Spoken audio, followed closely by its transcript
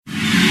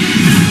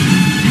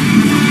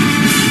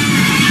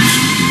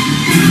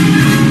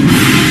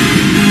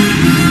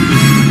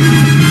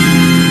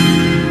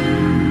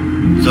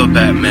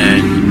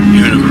Batman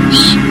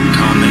Universe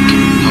Comic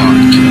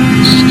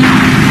Podcast.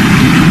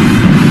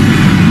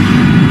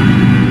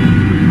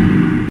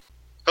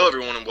 Hello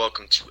everyone and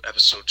welcome to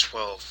episode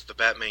 12 of the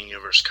Batman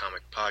Universe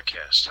Comic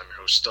Podcast. I'm your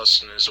host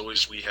Dustin, and as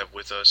always we have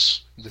with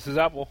us... This is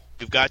Apple.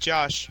 We've got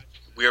Josh.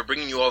 We are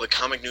bringing you all the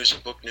comic news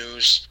and book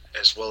news,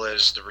 as well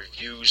as the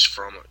reviews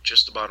from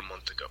just about a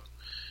month ago.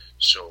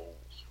 So,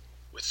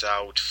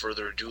 without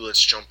further ado,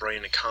 let's jump right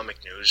into comic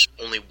news.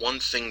 Only one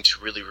thing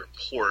to really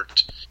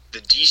report. The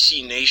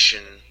DC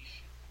Nation,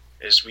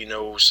 as we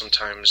know,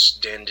 sometimes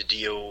Dan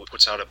DiDio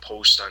puts out a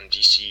post on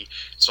DC.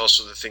 It's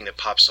also the thing that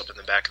pops up in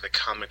the back of the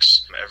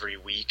comics every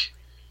week.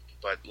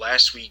 But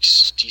last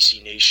week's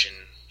DC Nation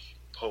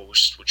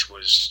post, which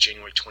was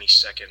January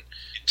 22nd,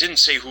 it didn't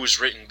say who was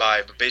written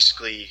by, but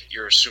basically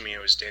you're assuming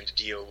it was Dan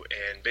DiDio,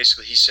 and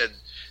basically he said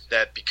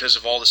that because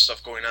of all the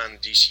stuff going on in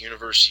the DC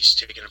Universe, he's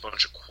taken a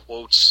bunch of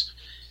quotes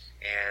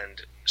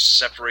and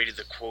separated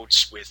the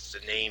quotes with the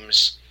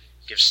names,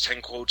 gives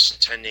 10 quotes and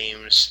 10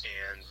 names,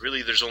 and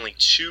really there's only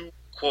 2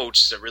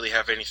 quotes that really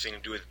have anything to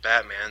do with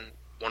Batman.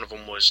 One of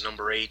them was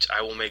number 8,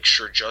 I will make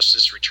sure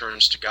justice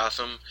returns to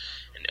Gotham,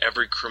 and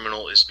every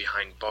criminal is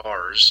behind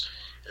bars.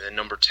 And then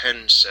number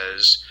 10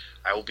 says,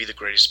 I will be the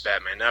greatest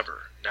Batman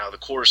ever. Now the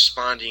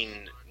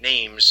corresponding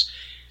names,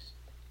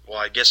 well,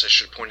 I guess I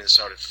should have pointed this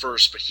out at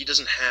first, but he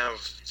doesn't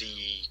have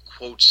the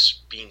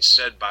quotes being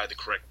said by the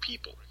correct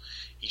people.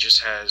 He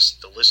just has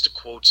the list of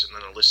quotes and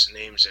then a list of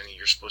names, and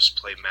you're supposed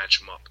to match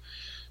them up.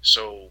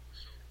 So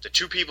the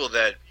 2 people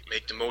that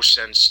make the most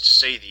sense to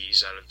say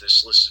these out of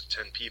this list of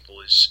 10 people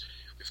is,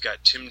 we've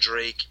got Tim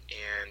Drake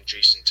and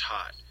Jason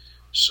Todd.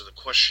 So the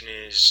question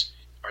is,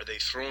 are they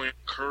throwing a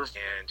curve,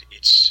 and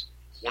it's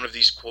one of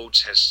these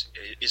quotes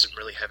isn't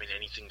really having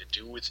anything to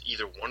do with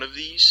either one of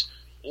these,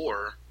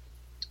 or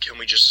can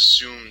we just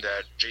assume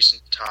that Jason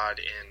Todd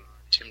and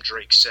Tim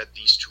Drake said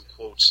these 2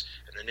 quotes,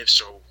 and then if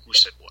so, who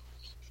said what?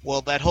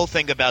 Well, that whole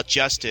thing about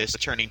justice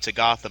returning to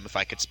Gotham, if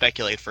I could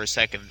speculate for a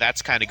second,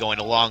 that's kind of going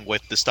along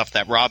with the stuff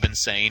that Robin's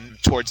saying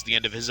towards the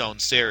end of his own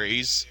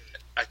series.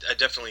 I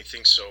definitely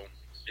think so.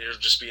 It'll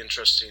just be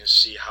interesting to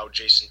see how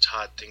Jason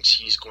Todd thinks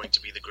he's going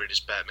to be the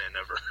greatest Batman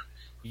ever.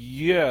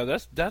 Yeah,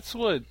 that's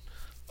what.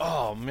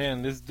 Oh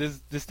man,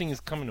 this thing is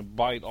coming to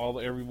bite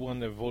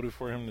everyone that voted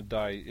for him to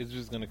die. It's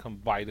just gonna come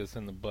bite us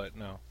in the butt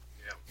now.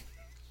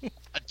 Yeah.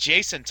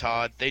 Jason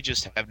Todd, they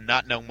just have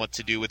not known what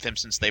to do with him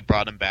since they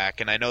brought him back,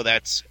 and I know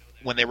that's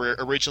when they were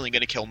originally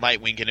going to kill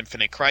Nightwing in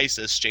Infinite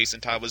Crisis. Jason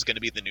Todd was going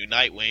to be the new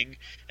Nightwing,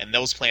 and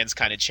those plans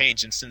kind of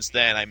changed. And since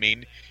then, I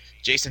mean,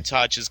 Jason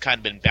Todd just kind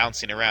of been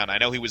bouncing around. I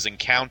know he was in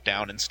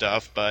Countdown and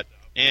stuff, but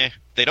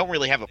they don't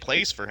really have a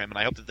place for him, and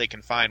I hope that they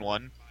can find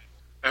one.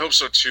 I hope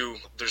so too.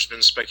 There's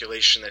been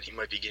speculation that he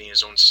might be getting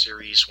his own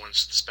series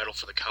once this Battle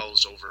for the Cowl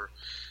is over.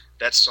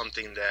 That's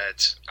something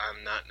that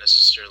I'm not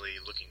necessarily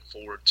looking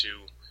forward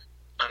to.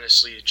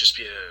 Honestly, it'd just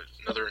be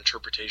another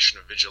interpretation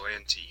of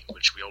Vigilante,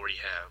 which we already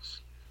have.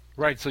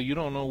 Right, so you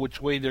don't know which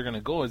way they're going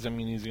to go. Is he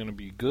going to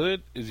be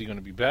good? Is he going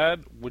to be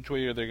bad? Which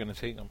way are they going to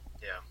take him?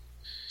 Yeah.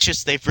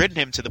 Just they've written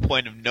him to the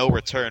point of no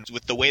return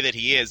with the way that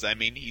he is. I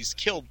mean, he's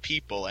killed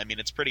people. I mean,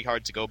 it's pretty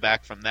hard to go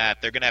back from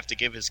that. They're going to have to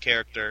give his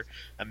character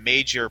a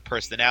major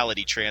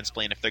personality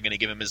transplant if they're going to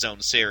give him his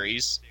own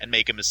series and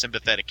make him a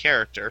sympathetic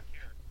character.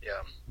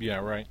 Yeah. Yeah,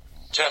 right.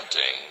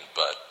 Tempting,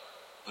 but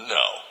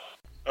no.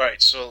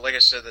 Alright, so like I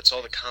said, that's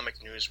all the comic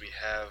news we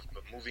have,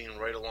 but moving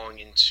right along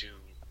into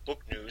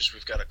book news,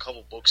 we've got a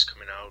couple books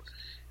coming out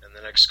in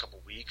the next couple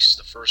weeks.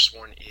 The first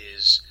one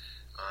is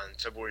on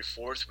February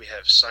 4th, we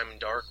have Simon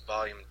Dark,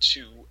 Volume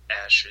 2,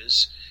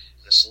 Ashes.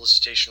 And the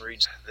solicitation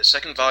reads, the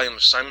second volume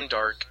of Simon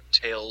Dark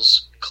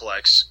Tales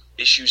collects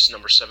issues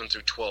number 7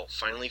 through 12,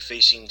 finally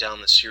facing down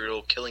the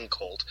serial killing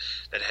cult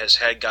that has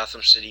had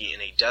Gotham City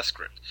in a death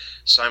grip.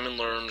 Simon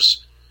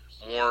learns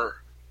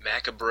more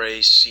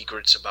macabre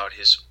secrets about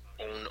his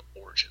own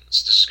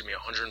origins. This is going to be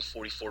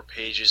 144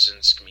 pages, and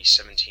it's going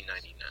to be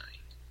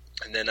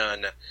 $17.99. And then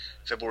on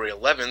February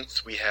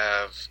 11th, we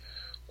have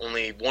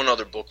only one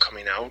other book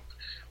coming out,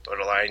 but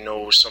I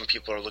know some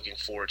people are looking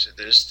forward to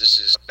this. This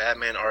is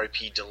Batman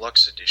R.I.P.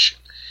 Deluxe Edition.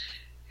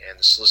 And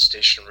the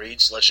solicitation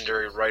reads,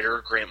 legendary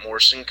writer Grant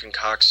Morrison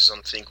concocts his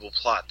unthinkable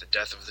plot, The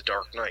Death of the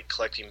Dark Knight,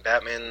 collecting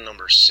Batman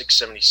numbers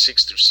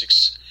 676 through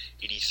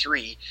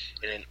 683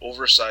 in an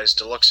oversized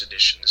deluxe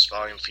edition. This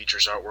volume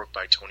features artwork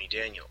by Tony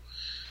Daniel.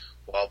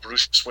 While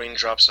Bruce Wayne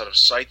drops out of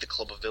sight, the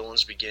club of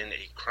villains begin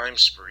a crime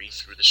spree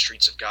through the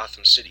streets of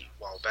Gotham City,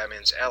 while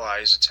Batman's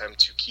allies attempt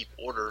to keep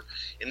order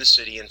in the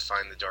city and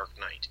find the Dark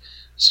Knight.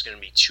 It's going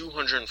to be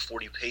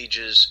 240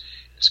 pages.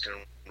 It's going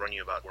to run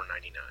you about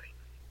 $4.99.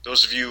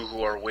 Those of you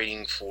who are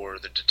waiting for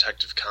the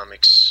Detective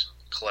Comics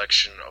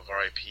collection of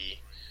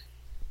R.I.P.,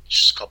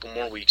 just a couple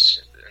more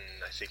weeks,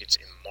 and I think it's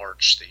in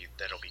March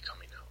that'll be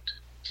coming out.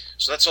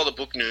 So that's all the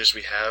book news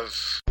we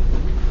have.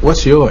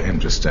 What's your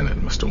interest in it,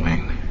 Mr.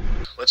 Wayne?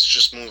 Let's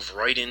just move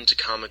right into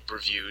comic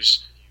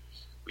reviews.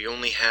 We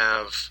only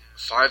have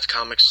 5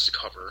 comics to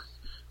cover.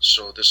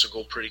 So this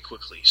will go pretty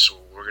quickly. So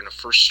we're going to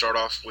first start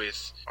off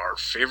with our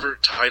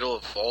favorite title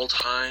of all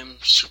time,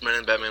 Superman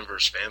and Batman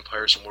vs.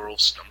 Vampires and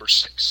Werewolves, number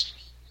 6.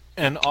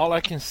 And all I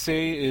can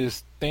say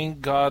is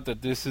thank God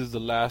that this is the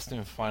last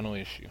and final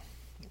issue.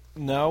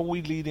 Now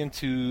we lead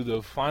into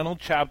the final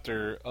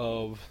chapter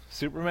of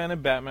Superman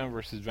and Batman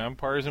vs.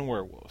 Vampires and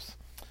Werewolves.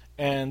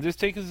 And this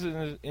takes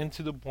us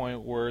into the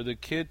point where the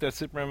kid that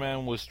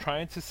Superman was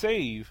trying to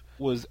save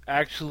was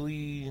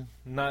actually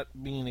not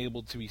being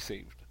able to be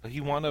saved.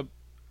 He wound up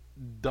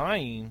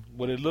dying,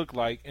 what it looked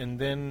like, and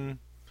then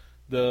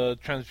the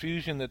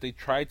transfusion that they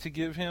tried to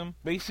give him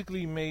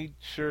basically made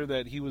sure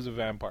that he was a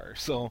vampire.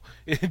 So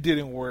it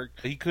didn't work.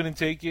 He couldn't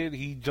take it.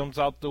 He jumps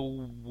out the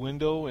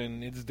window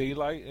and it's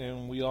daylight,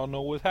 and we all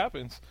know what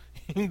happens.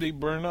 They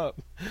burn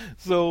up.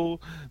 So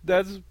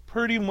that's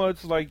pretty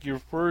much like your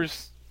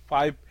first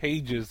 5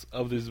 pages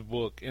of this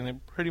book, and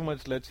it pretty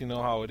much lets you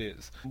know how it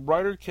is.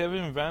 Writer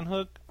Kevin Van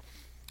Hook,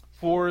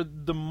 for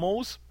the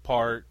most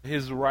part,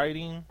 his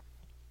writing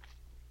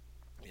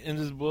in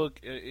this book,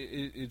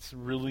 it's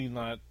really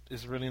not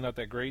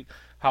that great.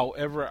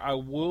 However, I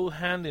will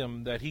hand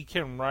him that he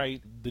can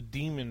write the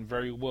demon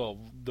very well.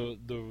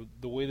 The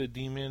way the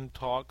demon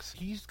talks,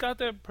 he's got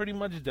that pretty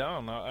much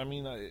down. I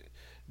mean,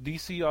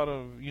 DC ought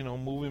to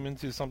move him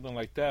into something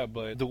like that.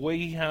 But the way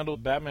he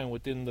handled Batman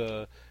within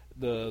the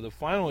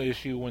final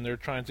issue, when they're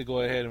trying to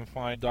go ahead and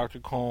find Dr.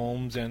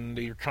 Combs and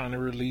they're trying to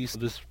release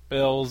the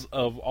spells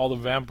of all the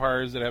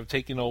vampires that have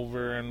taken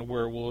over and the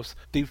werewolves,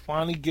 they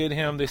finally get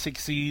him. They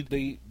succeed.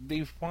 They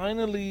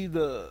finally,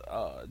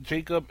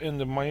 Jacob and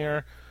the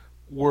mayor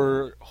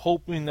were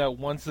hoping that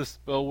once the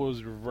spell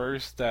was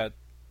reversed that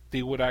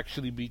they would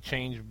actually be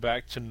changed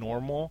back to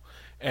normal,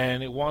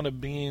 and it wound up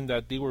being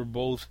that they were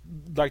both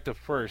like the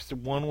first.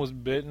 One was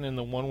bitten and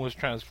the one was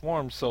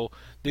transformed, so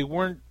they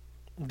weren't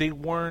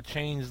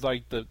changed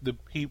like the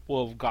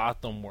people of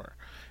Gotham were.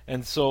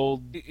 And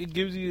so it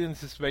gives you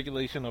into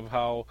speculation of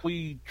how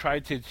we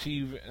tried to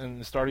achieve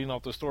in starting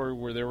off the story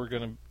where they were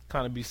going to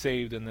kind of be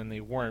saved and then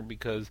they weren't,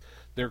 because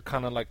they're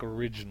kind of like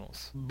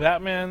originals.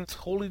 Batman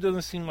totally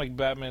doesn't seem like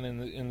Batman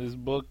in this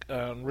book,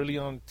 really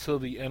until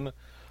the end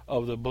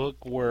of the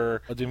book,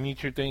 where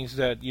Dimitri thinks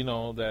that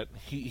that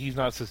he's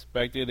not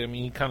suspected. I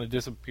mean, he kind of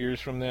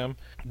disappears from them.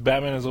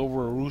 Batman is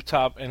over a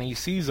rooftop and he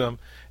sees him,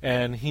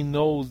 and he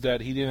knows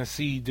that he didn't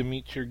see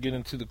Dimitri get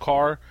into the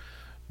car,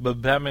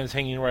 but Batman's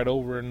hanging right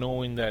over,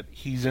 knowing that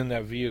he's in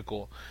that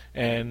vehicle.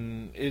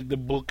 And the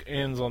book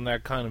ends on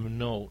that kind of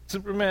note.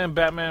 Superman,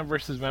 Batman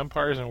versus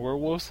Vampires and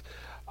Werewolves.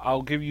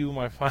 I'll give you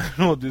my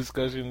final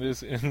discussion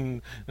this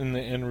in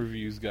the end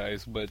reviews,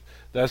 guys. But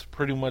that's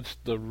pretty much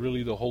the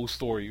whole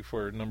story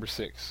for number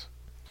 6.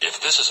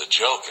 If this is a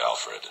joke,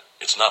 Alfred,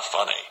 it's not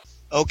funny.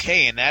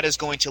 Okay, and that is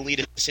going to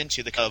lead us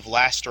into the of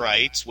Last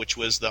Rites, which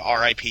was the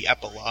R.I.P.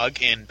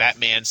 epilogue in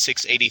Batman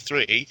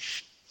 683.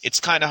 It's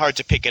kind of hard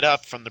to pick it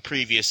up from the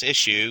previous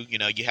issue.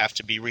 You have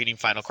to be reading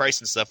Final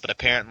Crisis and stuff, but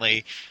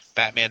apparently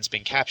Batman's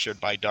been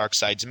captured by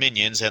Darkseid's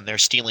minions, and they're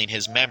stealing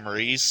his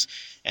memories,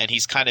 and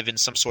he's kind of in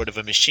some sort of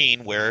a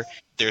machine where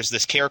there's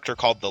this character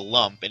called the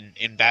Lump, and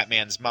in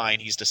Batman's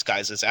mind he's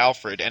disguised as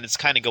Alfred, and it's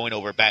kind of going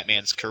over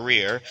Batman's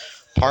career.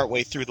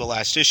 Partway through the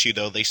last issue,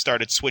 though, they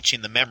started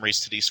switching the memories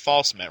to these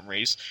false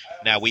memories.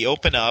 Now we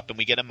open up and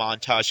we get a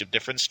montage of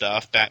different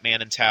stuff.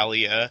 Batman and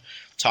Talia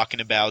talking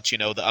about,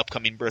 the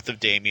upcoming birth of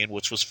Damian,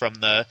 which was from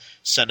the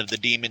Son of the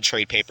Demon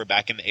trade paper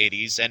back in the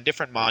 80s, and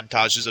different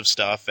montages of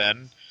stuff,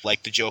 and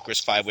like the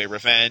Joker's 5-way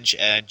revenge.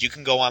 And you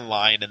can go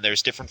online and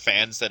there's different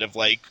fans that have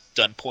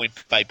done point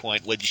by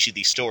point what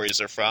these stories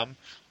are from.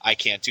 I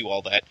can't do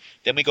all that.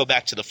 Then we go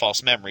back to the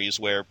false memories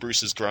where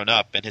Bruce has grown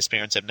up and his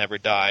parents have never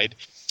died.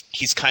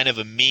 He's kind of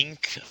a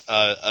meek,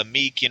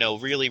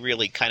 really,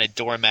 really kind of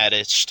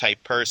doormat-ish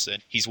type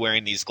person. He's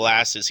wearing these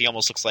glasses. He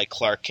almost looks like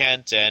Clark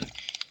Kent, and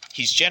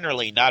he's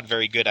generally not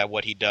very good at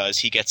what he does.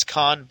 He gets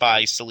conned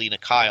by Selina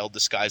Kyle,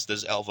 disguised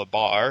as Elva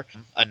Barr,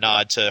 a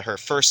nod to her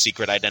first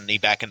secret identity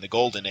back in the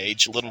Golden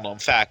Age. Little known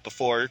fact,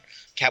 before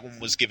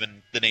Catwoman was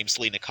given the name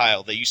Selina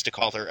Kyle, they used to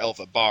call her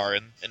Elva Barr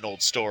in an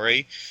old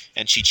story,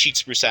 and she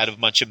cheats Bruce out of a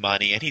bunch of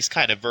money, and he's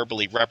kind of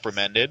verbally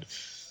reprimanded.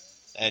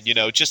 And,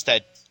 just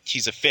that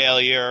he's a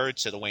failure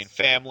to the Wayne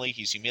family,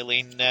 he's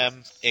humiliating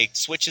them. It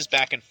switches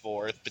back and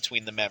forth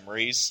between the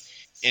memories.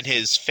 In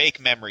his fake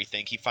memory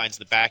thing, he finds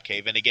the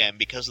Batcave, and again,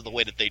 because of the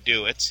way that they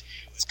do it,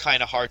 it's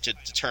kind of hard to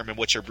determine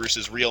which are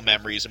Bruce's real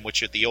memories and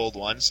which are the old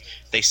ones.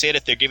 They say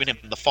that they're giving him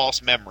the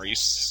false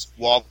memories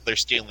while they're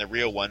stealing the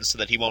real ones so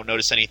that he won't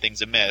notice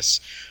anything's amiss.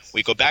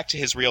 We go back to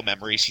his real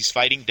memories. He's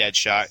fighting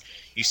Deadshot.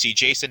 You see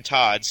Jason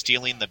Todd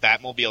stealing the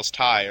Batmobile's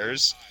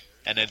tires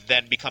and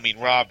then becoming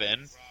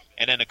Robin,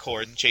 and then, of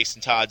course, Jason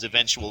Todd's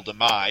eventual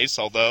demise,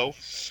 although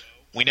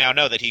we now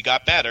know that he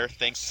got better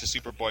thanks to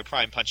Superboy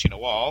Prime punching a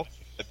wall.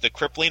 The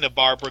crippling of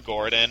Barbara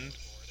Gordon.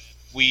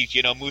 We,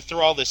 move through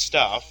all this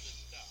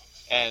stuff,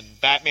 and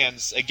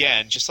Batman's,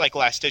 again, just like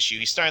last issue,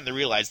 he's starting to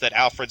realize that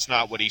Alfred's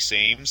not what he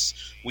seems.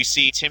 We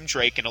see Tim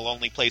Drake in A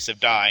Lonely Place of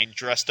Dying,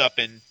 dressed up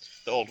in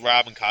the old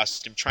Robin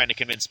costume, trying to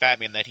convince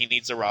Batman that he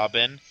needs a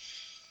Robin,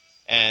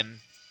 and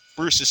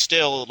Bruce is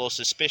still a little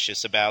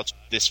suspicious about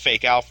this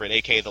fake Alfred,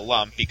 aka the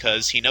Lump,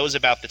 because he knows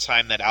about the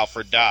time that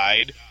Alfred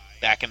died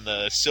back in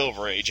the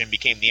Silver Age and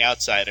became the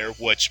Outsider,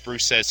 which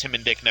Bruce says him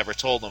and Dick never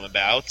told him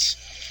about.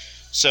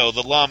 So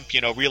the Lump,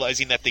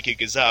 realizing that the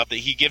gig is up, that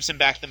he gives him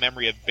back the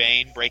memory of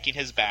Bane breaking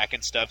his back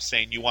and stuff,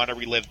 saying, you want to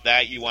relive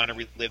that, you want to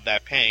relive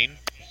that pain.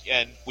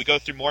 And we go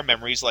through more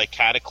memories like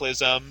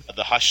Cataclysm,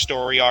 the Hush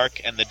story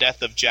arc, and the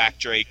death of Jack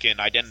Drake in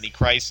Identity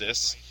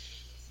Crisis.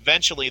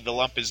 Eventually, the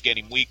Lump is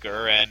getting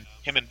weaker, and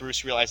him and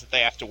Bruce realize that they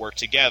have to work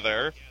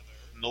together.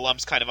 And the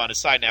Lump's kind of on his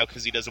side now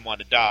because he doesn't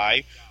want to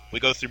die. We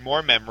go through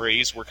more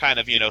memories. We're kind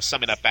of,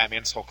 summing up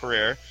Batman's whole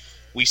career.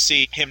 We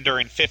see him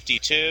during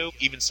 52,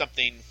 even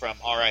something from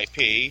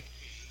R.I.P.,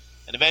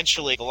 and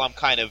eventually the Lump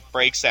kind of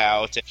breaks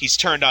out. He's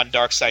turned on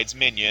Darkseid's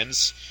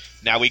minions.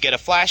 Now we get a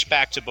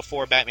flashback to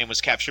before Batman was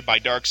captured by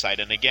Darkseid,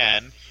 and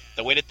again,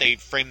 the way that they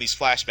frame these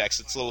flashbacks,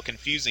 it's a little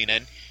confusing,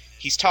 and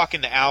he's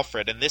talking to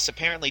Alfred, and this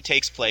apparently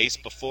takes place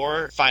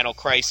before Final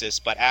Crisis,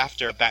 but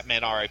after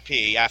Batman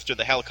R.I.P., after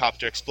the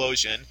helicopter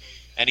explosion,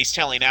 and he's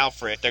telling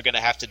Alfred they're going to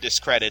have to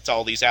discredit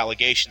all these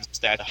allegations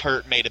that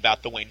Hurt made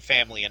about the Wayne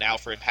family and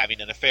Alfred having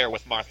an affair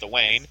with Martha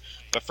Wayne,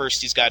 but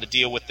first he's got to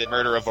deal with the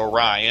murder of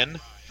Orion,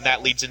 and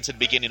that leads into the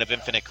beginning of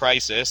Infinite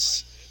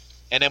Crisis.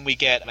 And then we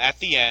get, at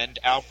the end,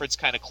 Alfred's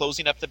kind of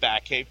closing up the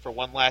Batcave for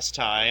one last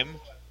time.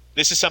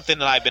 This is something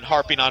that I've been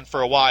harping on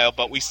for a while,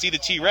 but we see the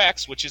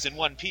T-Rex, which is in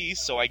one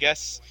piece, so I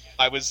guess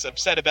I was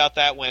upset about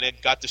that when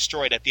it got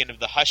destroyed at the end of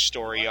the Hush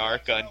story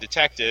arc on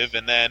Detective,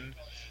 and then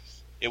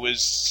it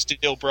was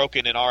still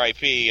broken in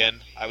R.I.P.,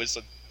 and I was...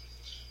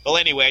 Well,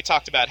 anyway, I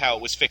talked about how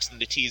it was fixed in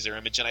the teaser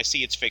image, and I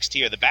see it's fixed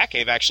here. The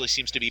Batcave actually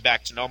seems to be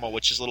back to normal,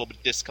 which is a little bit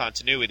of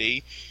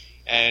discontinuity.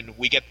 And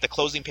we get the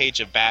closing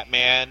page of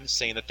Batman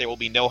saying that there will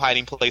be no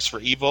hiding place for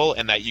evil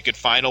and that you could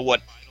find out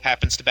what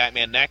happens to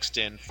Batman next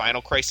in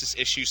Final Crisis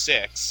issue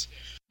 6.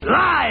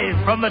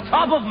 Live from the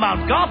top of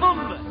Mount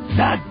Gotham,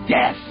 the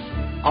death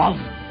of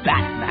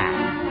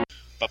Batman.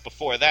 But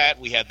before that,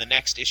 we had the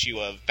next issue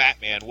of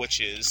Batman,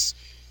 which is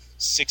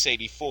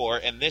 684,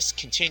 and this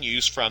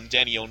continues from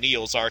Denny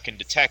O'Neil's arc in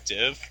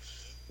Detective,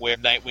 where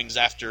Nightwing's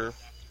after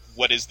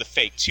what is the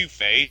fake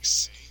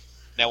Two-Face.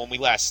 Now, when we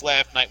last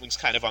left, Nightwing's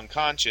kind of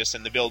unconscious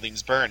and the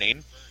building's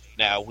burning.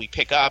 Now, we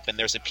pick up and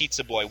there's a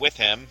pizza boy with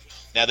him.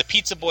 Now, the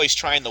pizza boy's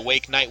trying to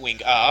wake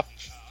Nightwing up,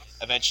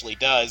 eventually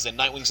does, and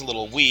Nightwing's a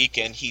little weak,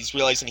 and he's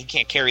realizing he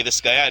can't carry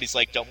this guy out. He's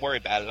like, don't worry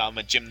about it, I'm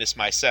a gymnast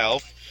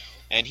myself.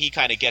 And he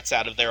kind of gets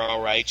out of there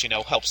all right,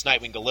 helps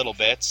Nightwing a little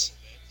bit.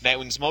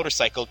 Nightwing's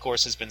motorcycle, of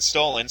course, has been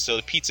stolen, so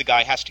the pizza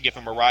guy has to give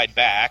him a ride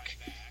back.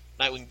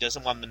 Nightwing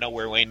doesn't want him to know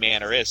where Wayne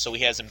Manor is, so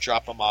he has him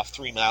drop him off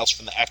 3 miles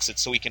from the exit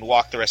so he can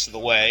walk the rest of the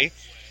way.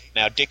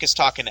 Now, Dick is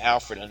talking to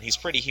Alfred, and he's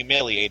pretty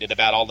humiliated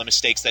about all the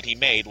mistakes that he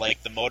made,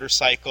 like the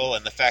motorcycle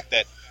and the fact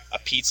that a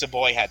pizza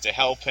boy had to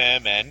help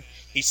him, and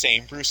he's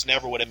saying Bruce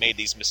never would have made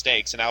these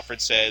mistakes. And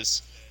Alfred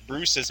says,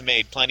 Bruce has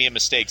made plenty of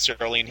mistakes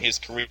early in his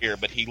career,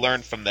 but he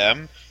learned from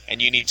them,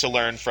 and you need to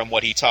learn from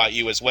what he taught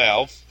you as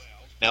well.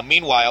 Now,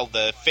 meanwhile,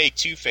 the fake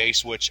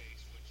Two-Face, which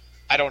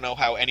I don't know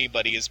how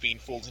anybody is being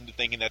fooled into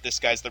thinking that this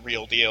guy's the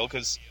real deal,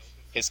 because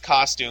his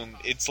costume,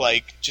 it's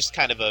like just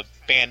kind of a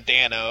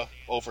bandana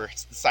over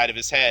the side of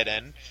his head,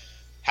 and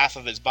half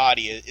of his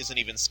body isn't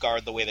even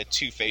scarred the way that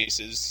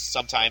Two-Face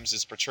sometimes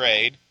is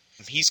portrayed.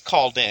 He's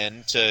called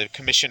in to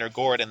Commissioner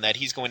Gordon that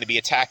he's going to be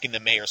attacking the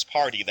mayor's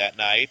party that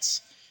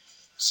night,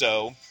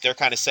 so they're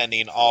kind of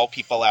sending all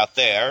people out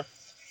there.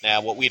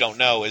 Now, what we don't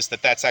know is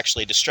that that's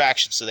actually a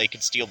distraction so they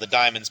can steal the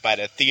diamonds by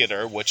that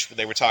theater, which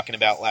they were talking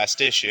about last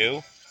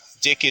issue.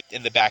 Dick is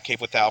in the Batcave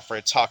with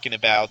Alfred talking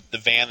about the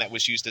van that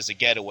was used as a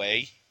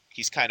getaway.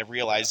 He's kind of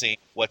realizing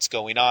what's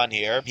going on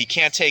here. He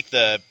can't take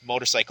the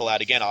motorcycle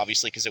out again,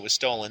 obviously, because it was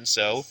stolen,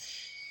 so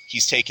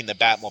he's taking the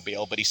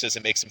Batmobile, but he says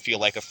it makes him feel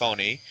like a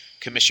phony.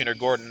 Commissioner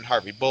Gordon and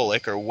Harvey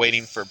Bullock are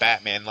waiting for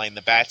Batman laying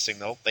the bat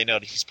signal. They know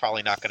that he's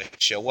probably not going to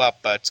show up,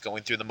 but it's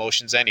going through the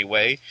motions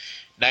anyway.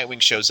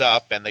 Nightwing shows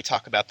up, and they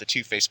talk about the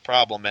Two-Face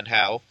problem and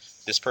how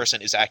this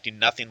person is acting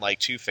nothing like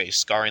Two-Face,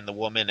 scarring the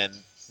woman and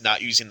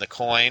not using the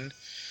coin.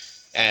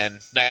 And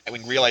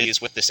Nightwing realizes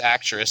with this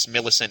actress,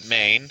 Millicent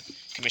Maine,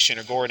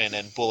 Commissioner Gordon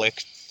and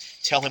Bullock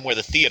tell him where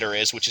the theater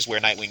is, which is where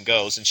Nightwing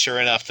goes. And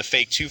sure enough, the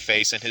fake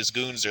Two-Face and his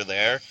goons are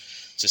there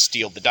to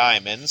steal the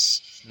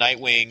diamonds.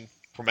 Nightwing,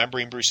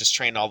 remembering Bruce's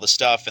train all the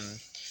stuff and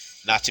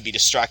not to be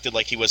distracted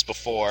like he was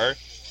before,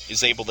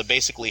 is able to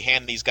basically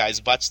hand these guys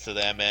butts to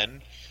them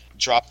and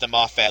drop them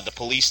off at the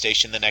police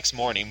station the next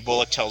morning.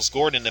 Bullock tells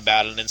Gordon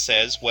about it and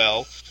says,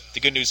 well, the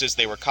good news is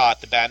they were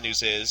caught. The bad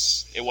news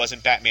is it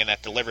wasn't Batman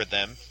that delivered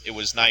them. It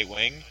was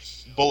Nightwing.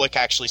 Bullock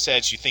actually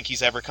says, you think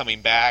he's ever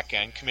coming back?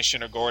 And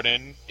Commissioner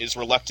Gordon is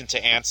reluctant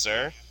to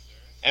answer.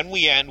 And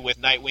we end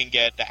with Nightwing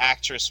get the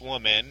actress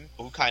woman,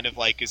 who kind of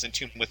like is in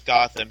tune with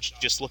Gotham,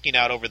 just looking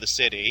out over the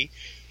city,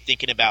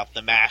 thinking about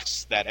the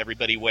masks that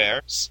everybody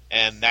wears.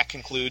 And that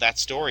concludes that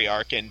story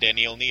arc, and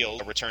Denny O'Neil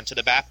returned to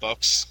the Bat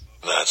books.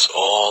 That's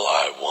all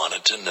I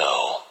wanted to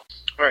know.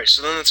 Alright,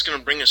 so then that's going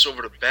to bring us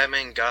over to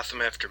Batman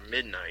Gotham After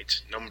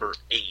Midnight, number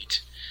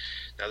 8.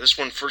 Now, this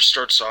one first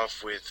starts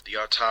off with the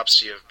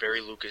autopsy of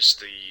Barry Lucas,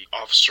 the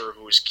officer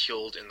who was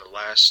killed in the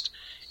last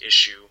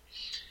issue,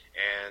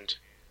 and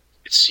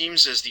it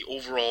seems as the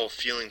overall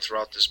feeling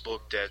throughout this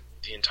book that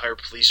the entire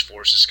police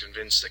force is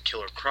convinced that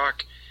Killer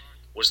Croc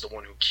was the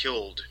one who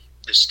killed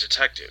this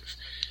detective.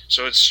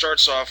 So it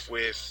starts off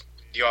with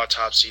the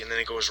autopsy, and then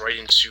it goes right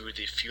into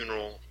the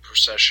funeral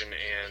procession,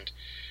 and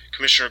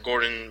Commissioner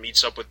Gordon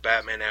meets up with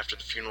Batman after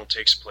the funeral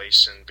takes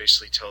place and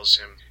basically tells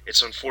him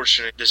it's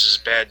unfortunate, this is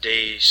bad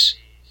days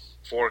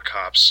for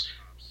cops,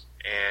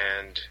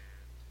 and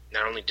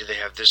not only did they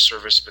have this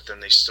service, but then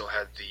they still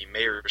had the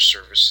mayor's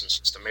service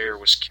since the mayor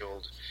was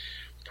killed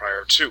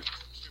prior to.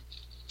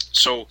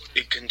 So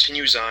it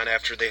continues on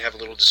after they have a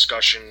little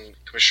discussion.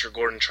 Commissioner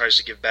Gordon tries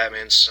to give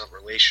Batman some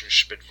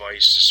relationship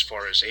advice as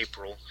far as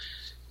April,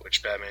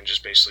 which Batman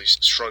just basically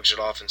shrugs it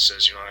off and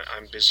says, you know,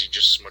 I'm busy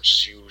just as much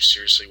as you.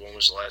 Seriously, when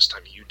was the last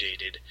time you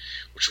dated?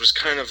 Which was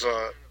kind of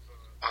a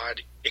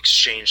odd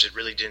exchange that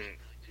really didn't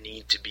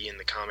need to be in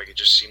the comic. It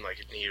just seemed like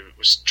it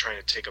was trying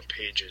to take up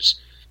pages.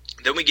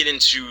 Then we get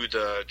into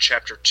the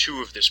chapter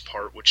 2 of this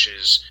part, which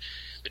is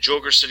the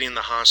Joker sitting in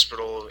the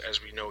hospital.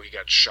 As we know, he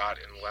got shot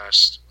in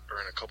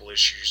a couple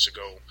issues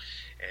ago,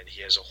 and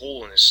he has a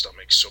hole in his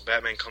stomach. So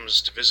Batman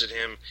comes to visit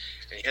him,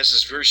 and he has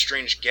this very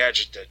strange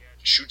gadget that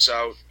shoots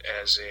out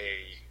as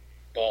a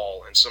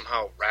ball and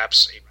somehow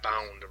wraps a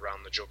bound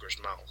around the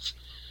Joker's mouth.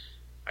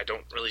 I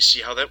don't really see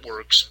how that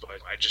works, but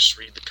I just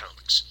read the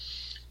comics.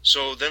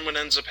 So then what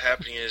ends up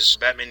happening is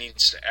Batman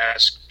needs to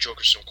ask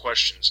Joker some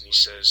questions, and he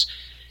says,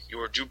 you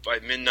were duped by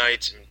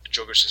midnight, and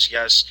Joker says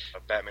yes.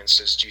 Batman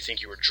says, do you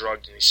think you were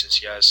drugged? And he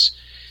says yes.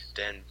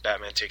 Then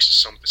Batman takes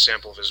a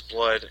sample of his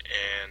blood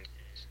and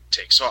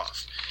takes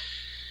off.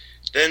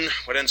 Then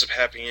what ends up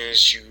happening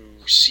is you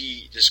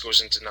see, this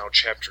goes into now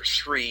chapter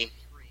 3,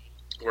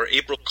 where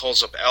April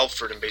calls up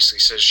Alfred and basically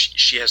says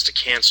she has to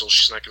cancel.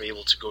 She's not going to be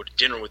able to go to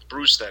dinner with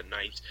Bruce that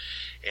night.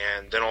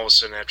 And then all of a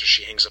sudden, after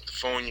she hangs up the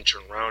phone, you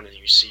turn around and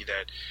you see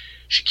that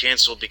she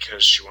canceled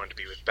because she wanted to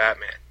be with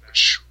Batman,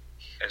 which,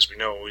 as we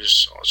know,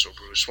 is also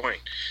Bruce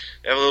Wayne.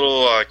 They have a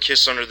little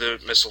kiss under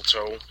the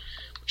mistletoe,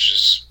 which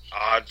is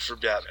odd for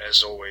Bat,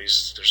 as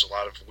always. There's a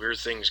lot of weird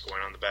things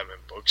going on in the Batman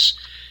books.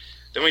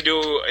 Then we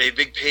do a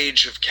big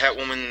page of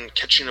Catwoman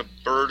catching a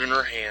bird in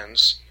her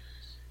hands,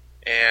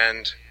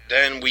 and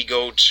then we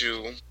go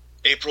to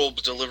April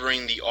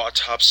delivering the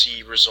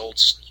autopsy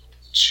results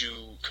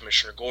to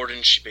Commissioner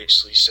Gordon. She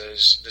basically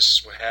says this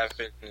is what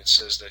happened, and it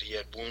says that he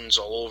had wounds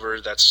all over.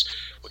 That's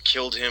what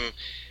killed him.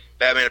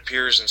 Batman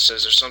appears and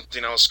says there's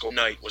something else.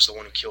 Knight was the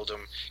one who killed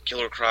him.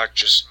 Killer Croc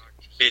just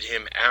bit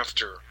him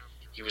after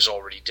he was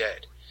already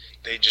dead.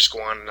 They just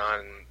go on,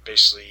 and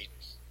basically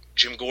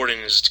Jim Gordon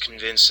is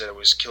convinced that it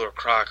was Killer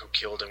Croc who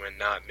killed him and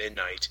not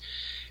Midnight.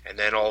 And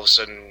then all of a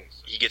sudden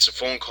he gets a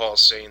phone call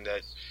saying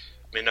that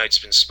Midnight's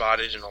been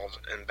spotted,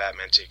 and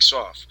Batman takes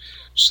off.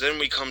 So then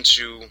we come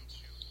to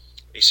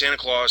a Santa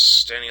Claus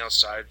standing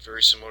outside,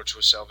 very similar to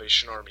a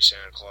Salvation Army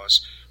Santa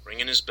Claus,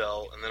 ringing his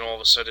bell, and then all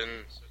of a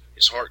sudden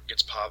his heart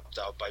gets popped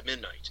out by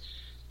Midnight.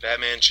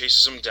 Batman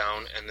chases him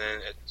down, and then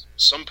at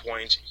some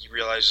point he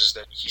realizes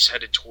that he's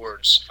headed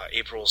towards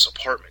April's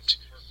apartment.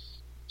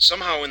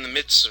 Somehow in the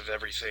midst of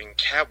everything,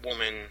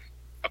 Catwoman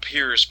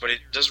appears, but it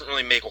doesn't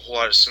really make a whole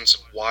lot of sense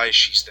of why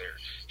she's there.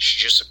 She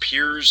just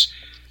appears,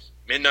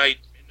 Midnight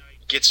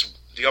gets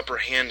the upper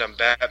hand on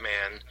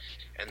Batman,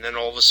 and then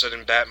all of a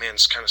sudden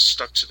Batman's kind of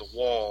stuck to the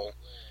wall,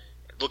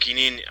 looking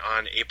in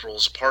on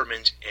April's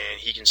apartment, and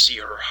he can see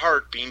her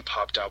heart being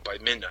popped out by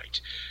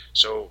Midnight.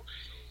 So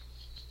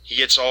he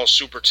gets all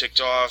super ticked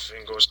off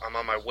and goes, I'm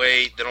on my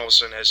way. Then all of a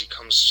sudden, as he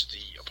comes to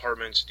the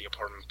apartment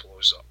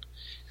blows up.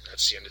 And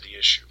that's the end of the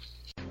issue.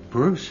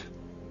 Bruce,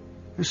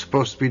 you're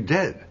supposed to be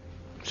dead.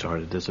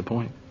 Sorry to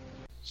disappoint.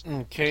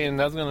 Okay, and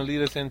that's going to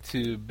lead us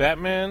into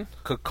Batman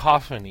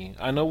Cacophony.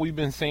 I know we've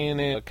been saying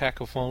it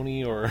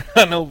cacophony, or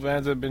I know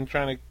fans have been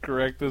trying to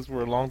correct us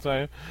for a long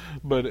time,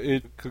 but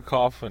it's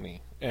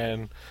Cacophony,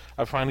 and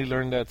I finally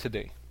learned that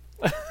today.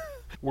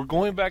 We're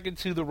going back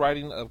into the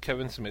writing of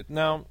Kevin Smith.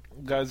 Now,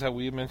 guys, how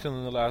we mentioned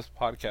in the last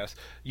podcast,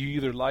 you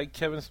either like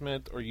Kevin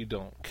Smith or you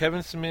don't.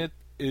 Kevin Smith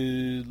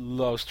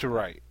loves to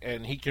write,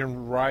 and he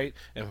can write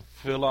and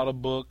fill out a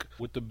book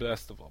with the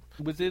best of them.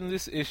 Within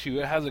this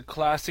issue, it has a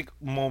classic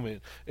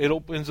moment. It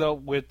opens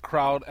up with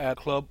crowd at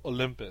Club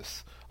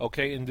Olympus,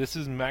 okay, and this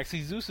is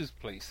Maxie Zeus's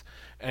place,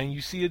 and you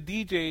see a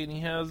DJ, and he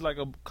has like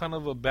a kind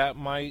of a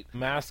Batmite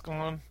mask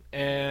on,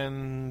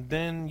 and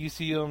then you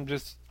see him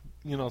just,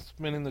 you know,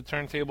 spinning the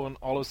turntable, and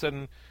all of a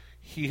sudden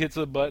he hits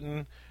a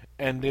button,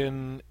 and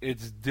then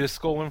it's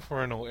Disco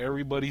Inferno.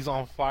 Everybody's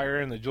on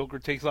fire, and the Joker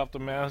takes off the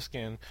mask,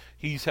 and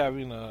he's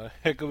having a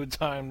heck of a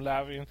time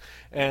laughing.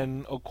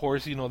 And of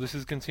course, you know, this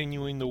is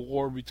continuing the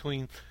war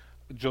between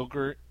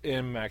Joker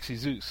and Maxie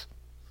Zeus.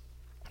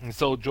 And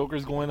so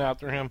Joker's going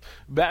after him.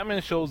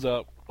 Batman shows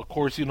up. Of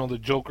course, you know, the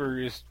Joker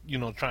is, you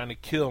know, trying to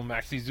kill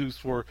Maxie Zeus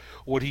for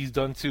what he's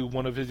done to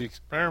one of his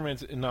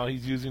experiments, and now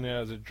he's using it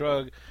as a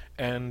drug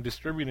and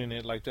distributing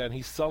it like that, and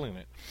he's selling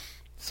it.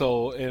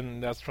 So,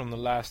 and that's from the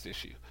last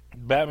issue.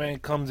 Batman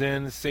comes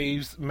in,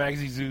 saves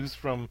Maxie Zeus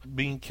from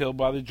being killed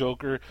by the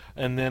Joker,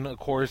 and then, of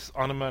course,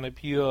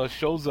 Onomatopoeia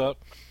shows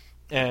up,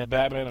 and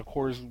Batman, of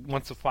course,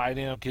 wants to fight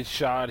him, gets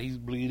shot, he's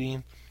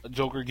bleeding.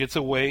 Joker gets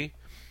away,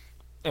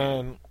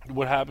 and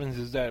what happens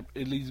is that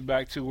it leads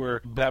back to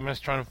where Batman's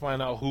trying to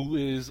find out who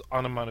is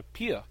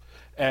Onomatopoeia.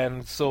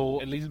 And so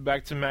it leads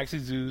back to Maxie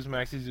Zeus.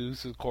 Maxie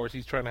Zeus, of course,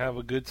 he's trying to have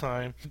a good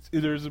time.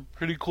 There's a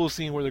pretty cool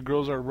scene where the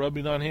girls are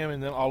rubbing on him,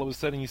 and then all of a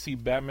sudden you see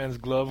Batman's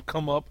glove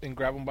come up and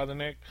grab him by the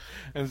neck.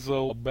 And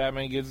so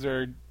Batman gets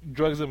there,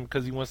 drugs him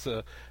because he wants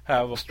to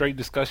have a straight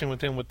discussion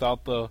with him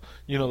without the,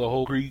 the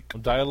whole Greek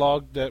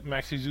dialogue that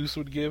Maxie Zeus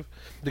would give.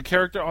 The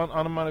character on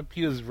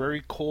Onomatopoeia is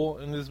very cool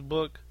in this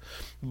book.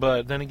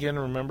 But then again,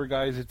 remember,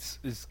 guys,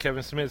 it's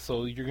Kevin Smith,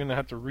 so you're going to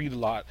have to read a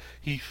lot.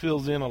 He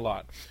fills in a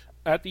lot.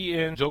 At the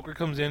end, Joker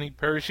comes in, he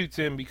parachutes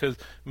in because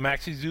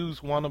Maxie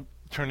Zeus wound up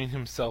turning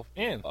himself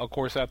in, of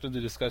course, after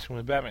the discussion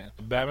with Batman.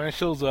 Batman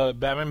shows up,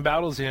 Batman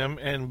battles him,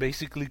 and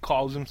basically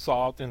calls him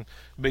soft, and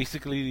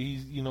basically,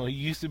 he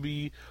used to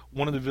be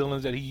one of the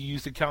villains that he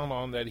used to count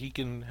on that he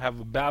can have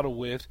a battle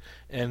with,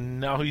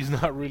 and now he's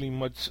not really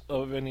much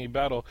of any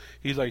battle.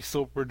 He's like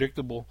so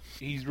predictable.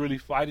 He's really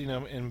fighting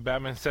him, and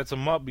Batman sets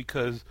him up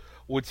because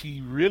what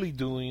he's really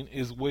doing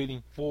is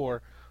waiting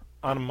for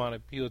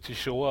Onomatopoeia to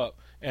show up.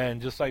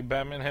 And just like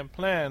Batman had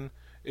planned,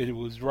 it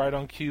was right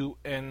on cue,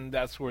 and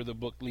that's where the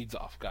book leads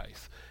off,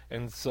 guys.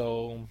 And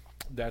so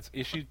that's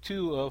issue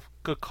 2 of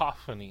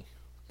Cacophony.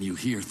 You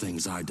hear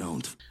things I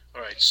don't.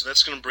 Alright, so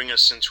that's going to bring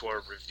us into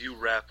our review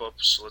wrap-up,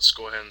 so let's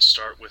go ahead and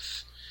start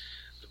with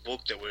the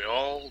book that we're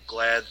all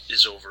glad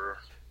is over.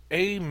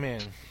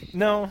 Amen.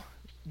 Now,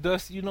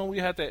 Dust, we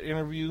had that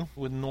interview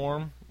with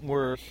Norm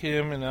where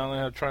him and Alan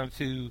are trying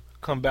to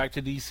come back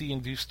to DC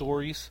and do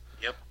stories.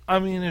 Yep. I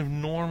mean, if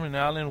Norm and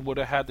Alan would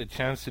have had the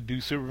chance to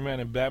do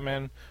Superman and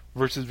Batman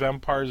versus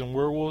vampires and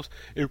werewolves,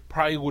 it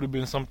probably would have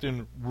been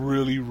something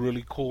really,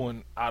 really cool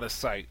and out of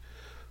sight.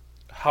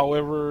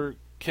 However,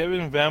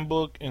 Kevin Van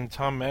Book and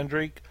Tom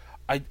Mandrake,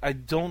 I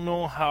don't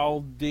know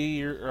how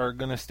they are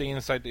going to stay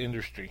inside the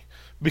industry,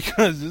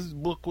 because this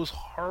book was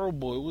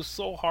horrible. It was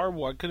so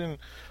horrible. I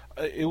couldn't...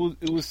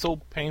 It was so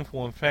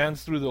painful, and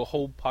fans through the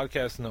whole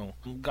podcast know.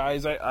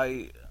 Guys,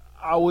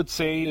 I would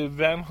say if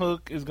Van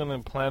Hook is going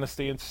to plan to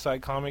stay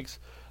inside comics,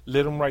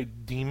 let him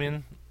write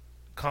Demon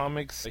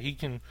comics. He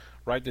can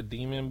write the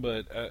Demon,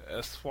 but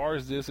as far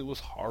as this, it was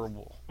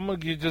horrible. I'm going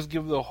to just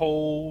give the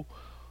whole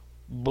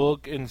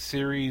book and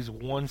series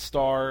 1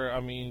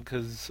 star.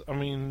 Because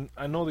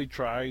I know they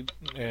tried,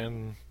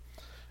 and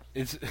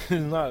it's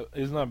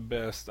not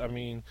best.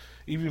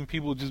 Even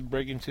people just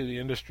break into the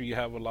industry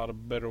have a lot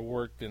of better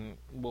work than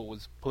what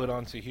was put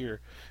onto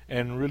here,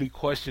 and really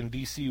question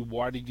DC,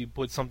 why did you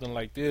put something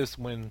like this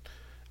when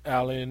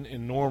Alan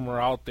and Norm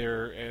are out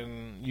there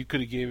and you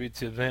could have gave it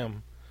to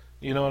them,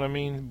 you know what I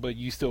mean? But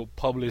you still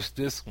published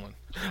this one.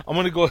 I'm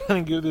gonna go ahead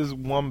and give this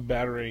 1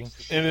 battering,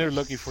 and they're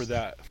lucky for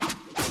that.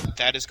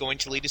 That is going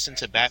to lead us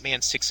into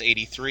Batman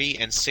 683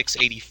 and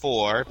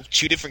 684.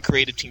 2 different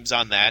creative teams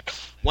on that.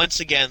 Once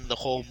again, the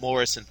whole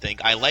Morrison thing.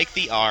 I like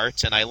the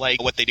art, and I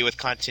like what they do with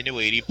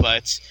continuity,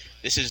 but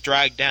this is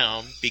dragged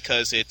down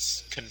because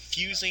it's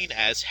confusing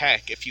as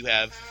heck if you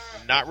have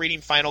not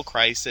reading Final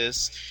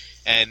Crisis,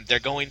 and they're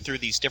going through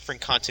these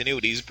different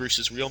continuities,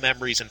 Bruce's real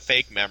memories and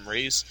fake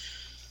memories.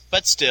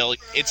 But still,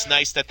 it's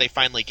nice that they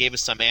finally gave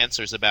us some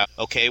answers about,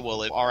 okay,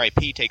 well, if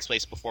R.I.P. takes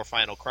place before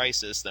Final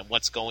Crisis, then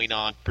what's going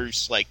on?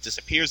 Bruce,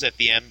 disappears at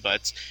the end,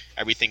 but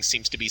everything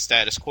seems to be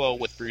status quo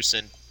with Bruce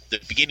in the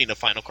beginning of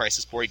Final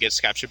Crisis before he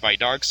gets captured by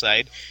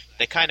Darkseid.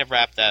 They kind of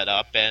wrap that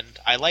up, and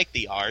I like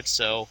the art,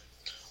 so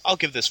I'll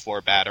give this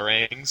 4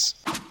 batterings.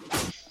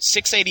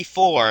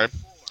 684.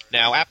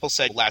 Now, Apple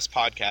said last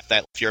podcast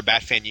that if you're a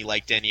Bat fan, you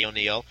like Denny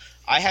O'Neil.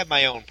 I have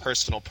my own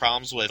personal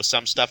problems with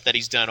some stuff that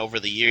he's done over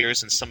the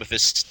years, and some of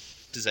his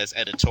is as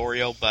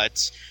editorial,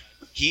 but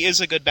he is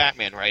a good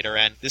Batman writer,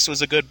 and this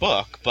was a good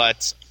book,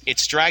 but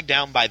it's dragged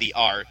down by the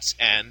art,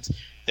 and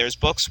there's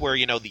books where,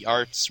 the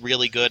art's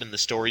really good and the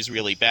story's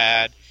really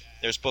bad.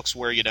 There's books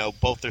where,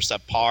 both are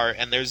subpar,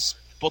 and there's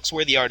books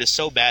where the art is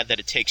so bad that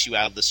it takes you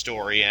out of the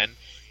story, and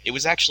it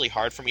was actually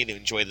hard for me to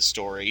enjoy the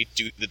story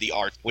due to the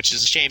art, which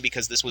is a shame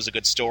because this was a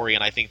good story,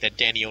 and I think that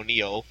Danny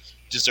O'Neil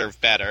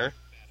deserved better.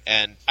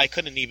 And I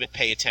couldn't even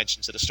pay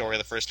attention to the story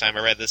the first time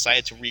I read this. I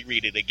had to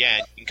reread it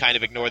again and kind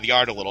of ignore the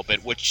art a little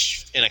bit,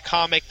 which in a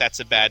comic, that's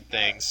a bad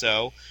thing.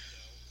 So,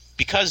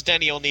 because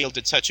Denny O'Neil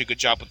did such a good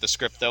job with the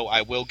script, though,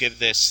 I will give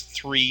this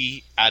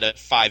 3 out of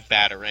 5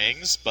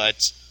 batterings,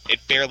 but it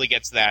barely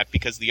gets that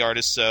because the art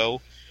is so...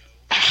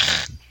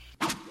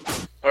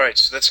 Alright,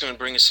 so that's going to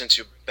bring us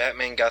into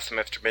Batman Gotham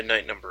After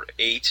Midnight number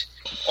 8.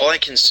 All I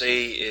can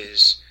say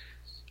is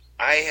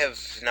I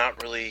have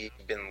not really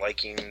been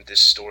liking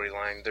this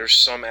storyline. There's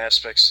some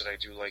aspects that I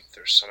do like,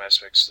 there's some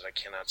aspects that I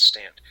cannot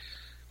stand.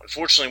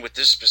 Unfortunately, with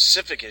this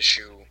specific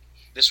issue,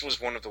 this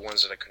was one of the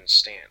ones that I couldn't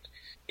stand.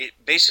 It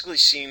basically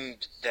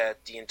seemed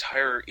that the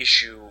entire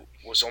issue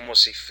was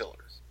almost a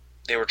filler.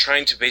 They were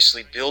trying to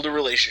basically build a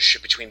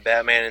relationship between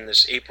Batman and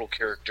this April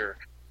character,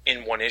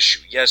 in one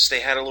issue. Yes,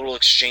 they had a little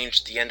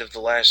exchange at the end of the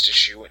last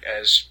issue,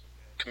 as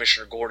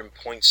Commissioner Gordon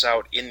points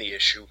out in the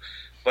issue.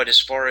 But as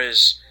far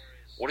as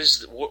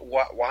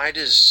why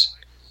does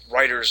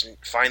writers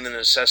find the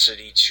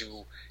necessity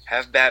to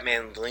have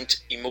Batman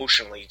linked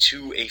emotionally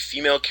to a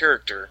female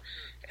character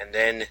and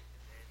then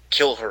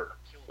kill her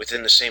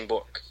within the same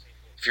book?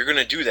 If you're going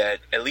to do that,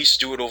 at least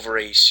do it over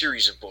a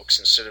series of books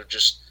instead of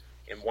just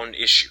in one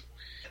issue.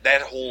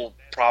 That whole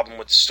problem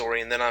with the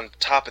story, and then on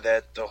top of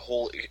that, the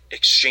whole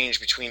exchange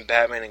between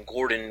Batman and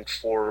Gordon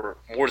for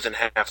more than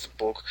half the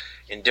book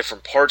in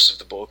different parts of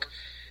the book,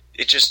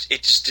 it just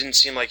didn't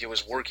seem like it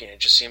was working. It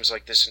just seems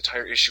like this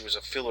entire issue was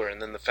a filler,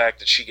 and then the fact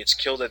that she gets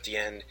killed at the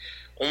end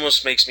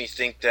almost makes me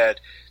think that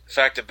the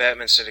fact that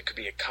Batman said it could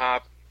be a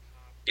cop,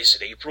 is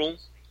it April?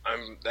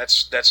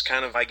 That's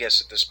kind of, I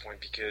guess, at this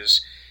point, because,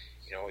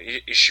 you know,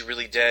 is she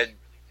really dead?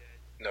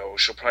 No,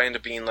 she'll probably end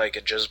up being like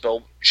a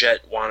Jezebel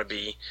Jet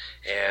wannabe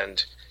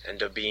and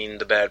end up being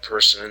the bad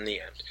person in the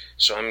end.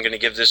 So I'm going to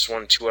give this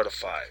one 2 out of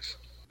 5.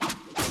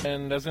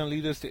 And that's going to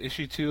lead us to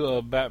issue 2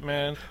 of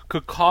Batman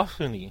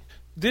Cacophony.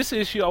 This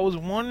issue I was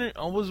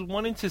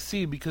wanting to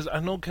see because I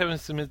know Kevin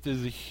Smith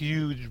is a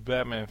huge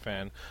Batman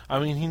fan. I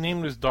mean, he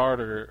named his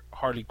daughter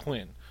Harley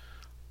Quinn.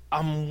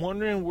 I'm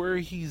wondering where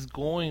he's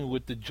going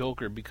with the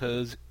Joker,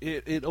 because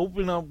it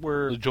opened up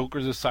where the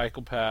Joker's a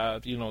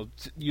psychopath,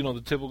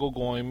 the typical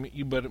going,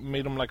 but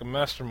made him like a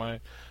mastermind.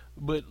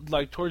 But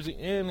like towards the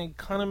end, it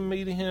kind of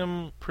made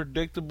him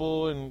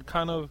predictable and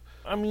kind of,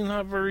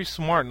 not very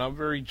smart, not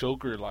very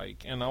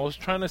Joker-like. And I was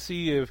trying to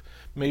see if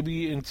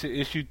maybe into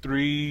issue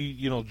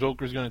 3,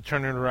 Joker's going to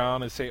turn it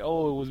around and say,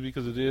 oh, it was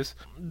because of this.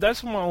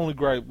 That's my only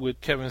gripe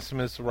with Kevin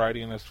Smith's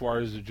writing as far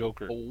as the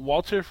Joker.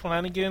 Walter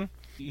Flanagan,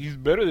 he's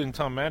better than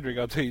Tom Mandrake,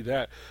 I'll tell you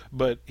that.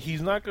 But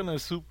he's not going to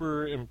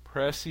super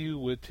impress you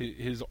with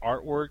his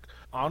artwork.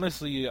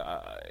 Honestly,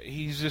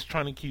 he's just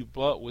trying to keep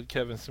up with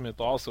Kevin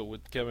Smith also,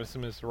 with Kevin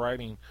Smith's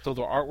writing. So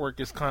the artwork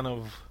is kind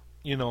of,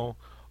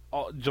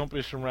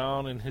 jumpish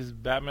around, and his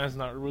Batman's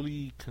not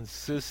really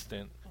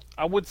consistent.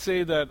 I would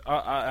say that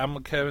I'm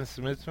a Kevin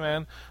Smith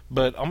fan,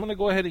 but I'm going to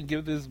go ahead and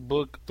give this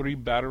book 3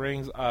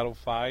 Batarangs out of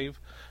 5.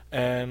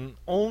 And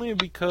only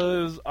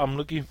because I'm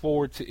looking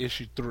forward to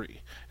issue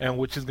 3, and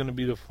which is going to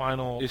be the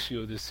final issue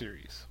of this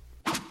series.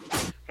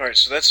 Alright,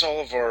 so that's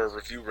all of our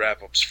review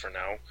wrap-ups for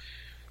now.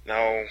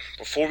 Now,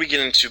 before we get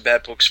into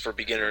Bat Books for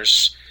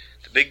Beginners,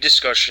 the big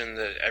discussion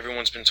that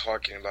everyone's been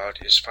talking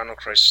about is Final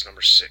Crisis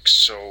number 6.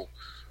 So,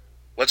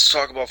 let's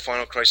talk about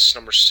Final Crisis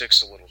number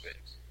 6 a little bit.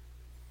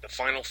 The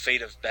final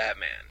fate of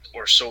Batman,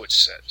 or so it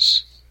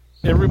says.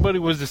 Everybody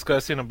was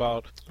discussing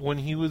about when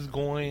he was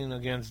going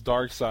against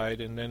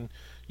Darkseid, and then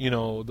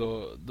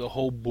the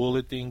whole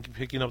bullet thing,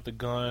 picking up the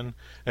gun,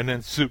 and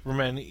then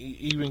Superman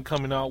even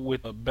coming out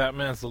with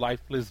Batman's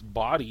lifeless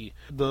body.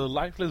 The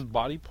lifeless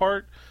body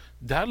part,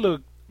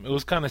 it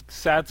was kind of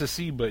sad to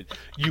see, but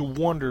you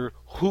wonder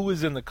who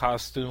is in the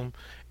costume,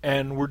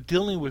 and we're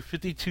dealing with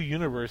 52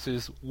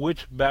 universes.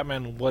 Which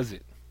Batman was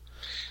it?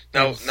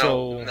 Now,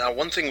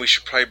 one thing we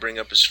should probably bring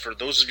up is, for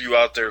those of you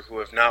out there who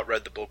have not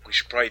read the book, we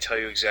should probably tell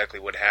you exactly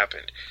what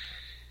happened,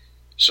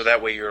 so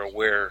that way you're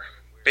aware.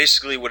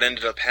 Basically, what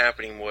ended up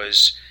happening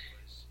was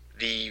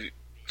the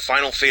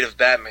final fate of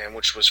Batman,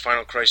 which was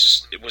Final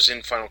Crisis. It was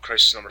in Final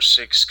Crisis number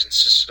 6,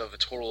 consisted of a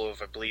total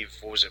of, I believe,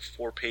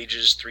 4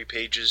 pages, 3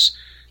 pages,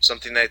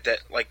 something like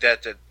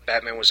that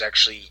Batman was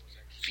actually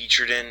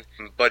featured in.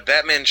 But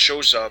Batman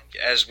shows up,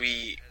 as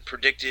we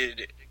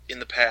predicted in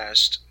the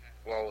past.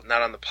 Well,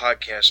 not on the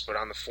podcast, but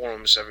on the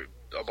forums.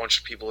 A bunch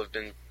of people have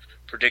been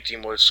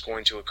predicting what's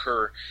going to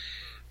occur.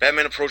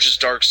 Batman approaches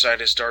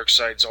Darkseid, as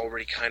Darkseid's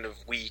already kind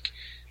of weak.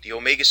 The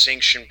Omega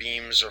Sanction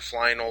beams are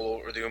flying all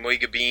over, the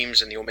Omega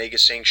beams and the Omega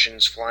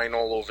Sanctions flying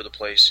all over the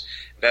place.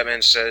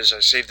 Batman says, I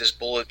saved this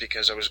bullet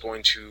because I was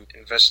going to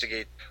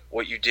investigate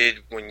what you did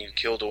when you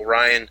killed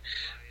Orion,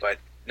 but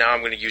now I'm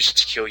going to use it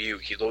to kill you.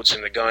 He loads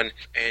in the gun,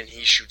 and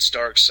he shoots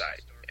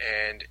Darkseid.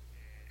 And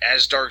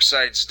as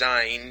Darkseid's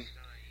dying,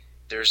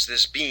 there's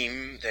this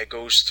beam that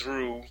goes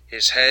through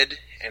his head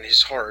and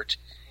his heart,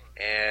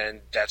 and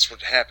that's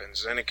what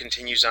happens. Then it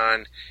continues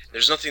on.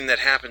 There's nothing that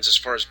happens as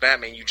far as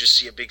Batman. You just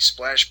see a big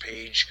splash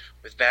page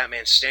with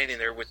Batman standing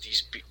there with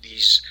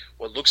these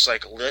what looks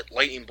like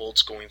lightning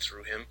bolts going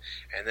through him.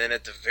 And then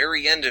at the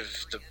very end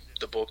of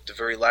the book, the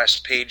very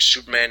last page,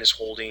 Superman is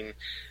holding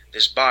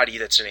this body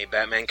that's in a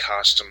Batman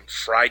costume,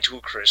 fried to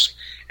a crisp,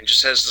 and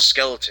just has the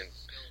skeleton.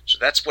 So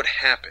that's what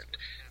happened.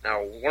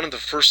 Now, one of the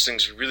first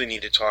things we really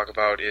need to talk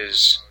about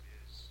is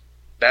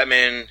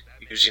Batman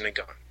using a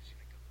gun.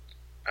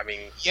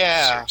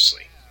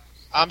 Seriously.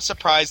 I'm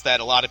surprised that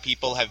a lot of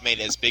people have made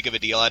as big of a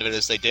deal out of it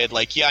as they did.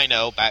 Like, yeah, I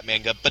know,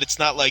 Batman gun, but it's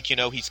not like,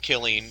 he's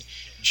killing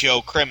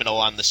Joe Criminal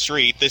on the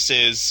street. This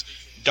is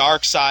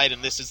Darkseid,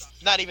 and this is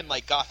not even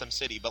like Gotham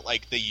City, but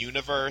like the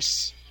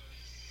universe.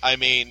 I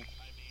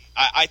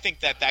think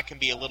that can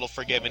be a little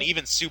forgiven.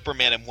 Even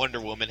Superman and Wonder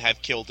Woman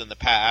have killed in the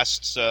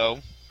past,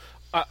 so...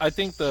 I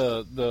think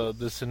the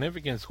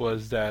significance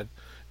was that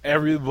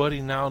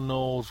everybody now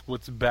knows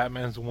what's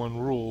Batman's one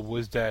rule,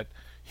 was that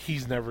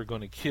he's never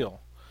going to kill.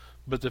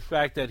 But the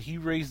fact that he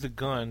raised a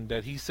gun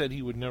that he said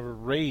he would never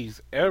raise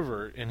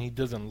ever, and he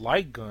doesn't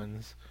like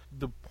guns,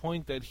 the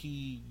point that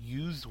he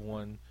used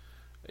one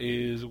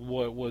is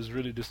what was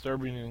really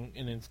disturbing,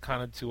 and it's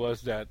kind of to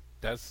us that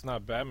that's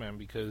not Batman,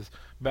 because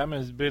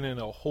Batman's been in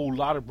a whole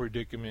lot of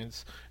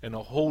predicaments and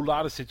a whole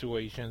lot of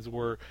situations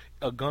where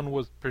a gun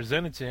was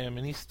presented to him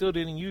and he still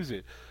didn't use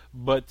it.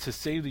 But to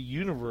save the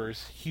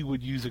universe, he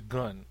would use a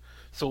gun.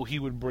 So he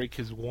would break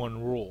his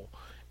one rule.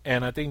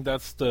 And I think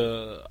that's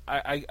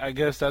I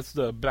guess that's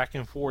the back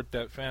and forth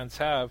that fans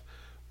have.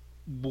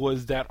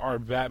 Was that our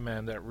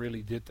Batman that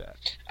really did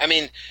that? I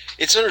mean,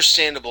 it's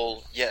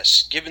understandable,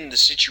 yes, given the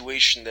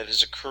situation that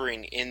is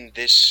occurring in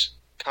this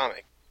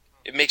comic.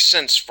 It makes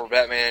sense for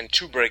Batman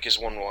to break his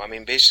one rule. I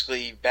mean,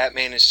 basically,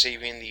 Batman is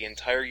saving the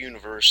entire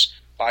universe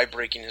by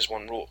breaking his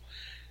one rule.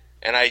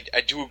 And I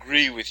do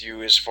agree with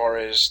you as far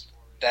as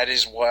that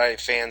is why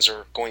fans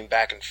are going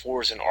back and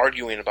forth and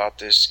arguing about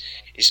this,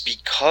 is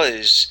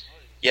because,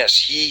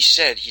 yes, he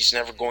said he's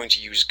never going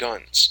to use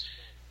guns.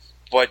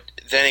 But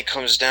then it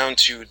comes down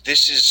to,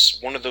 this is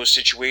one of those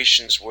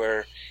situations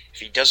where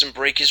if he doesn't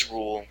break his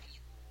rule,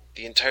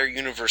 the entire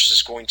universe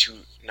is going to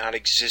not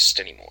exist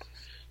anymore.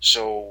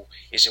 So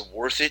is it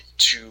worth it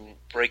to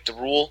break the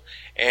rule?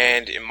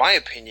 And in my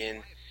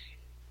opinion,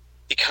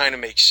 it kind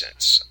of makes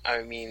sense.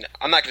 I mean,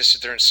 I'm not going to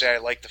sit there and say I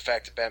like the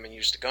fact that Batman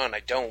used a gun.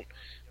 I don't.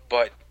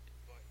 But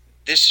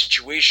this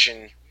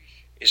situation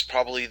is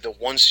probably the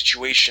one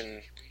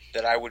situation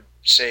that I would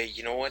say,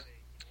 you know what?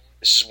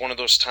 This is one of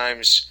those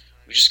times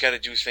we just got to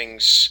do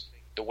things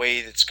the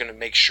way that's going to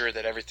make sure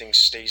that everything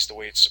stays the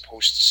way it's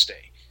supposed to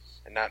stay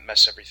and not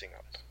mess everything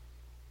up.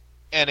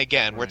 And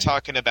again, we're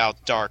talking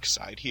about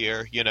Darkseid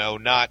here, you know,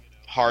 not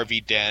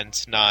Harvey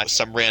Dent, not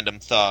some random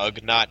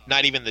thug, not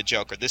even the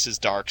Joker. This is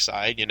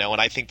Darkseid, you know,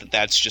 and I think that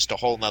that's just a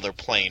whole nother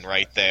plane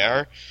right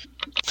there.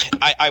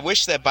 I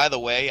wish that, by the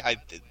way,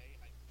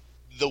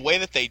 the way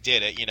that they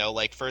did it, you know,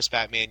 like first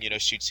Batman, you know,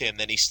 shoots him,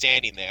 then he's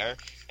standing there,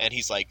 and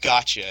he's like,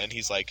 gotcha, and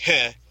he's like,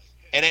 heh.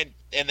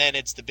 And then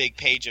it's the big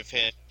page of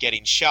him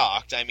getting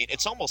shocked. I mean,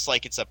 it's almost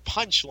like it's a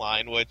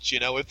punchline, which, you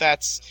know, if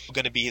that's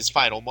going to be his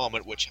final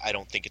moment, which I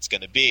don't think it's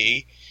going to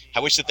be,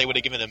 I wish that they would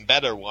have given him a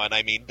better one.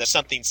 I mean, there's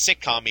something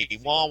sitcom-y,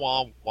 wah,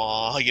 wah,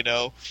 wah, you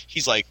know.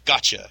 He's like,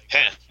 gotcha,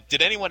 heh.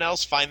 Did anyone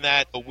else find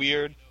that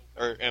weird?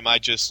 Or am I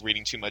just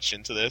reading too much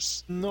into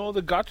this? No,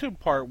 the gotcha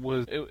part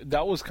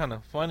that was kind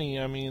of funny.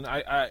 I mean,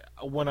 I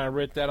when I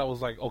read that, I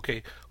was like,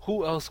 okay,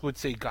 who else would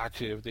say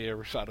gotcha if they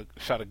ever shot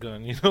a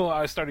gun? You know,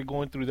 I started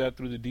going through that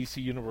through the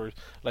DC universe.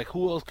 Like,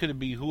 who else could it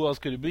be? Who else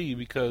could it be?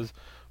 Because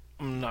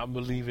I'm not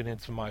believing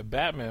it's my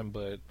Batman,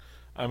 but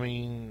I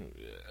mean,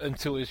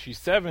 until issue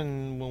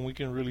 7, when we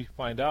can really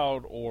find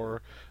out,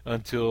 or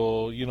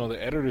until, you know,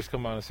 the editors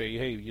come out and say,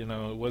 hey, you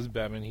know, it was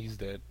Batman, he's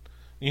dead.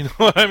 You know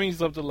what I mean?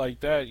 Something like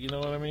that. You know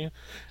what I mean?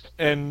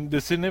 And the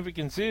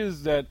significance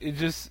is that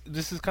this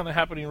is kind of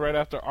happening right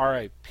after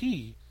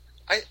R.I.P.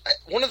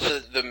 One of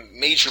the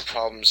major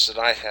problems that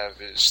I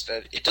have is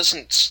that it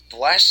doesn't. The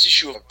last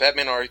issue of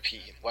Batman R.I.P.,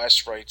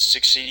 last right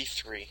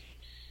 683,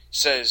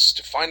 says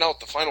to find out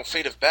the final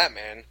fate of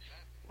Batman,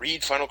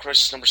 read Final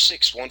Crisis number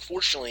 6. Well,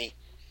 unfortunately,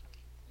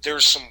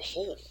 there's some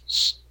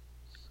holes.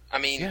 I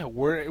mean, yeah.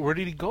 Where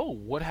did he go?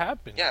 What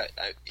happened? Yeah,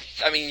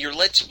 I mean, you're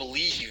led to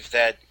believe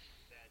that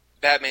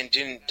Batman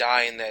didn't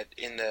die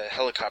in the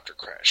helicopter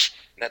crash,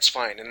 and that's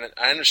fine. And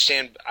I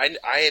understand.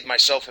 I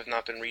myself have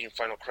not been reading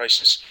Final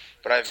Crisis,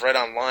 but I've read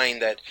online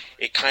that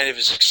it kind of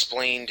is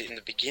explained in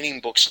the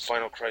beginning books of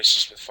Final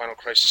Crisis, with Final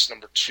Crisis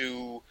number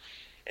 2,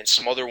 and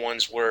some other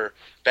ones where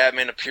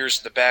Batman appears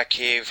at the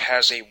Batcave,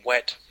 has a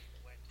wet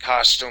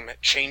costume,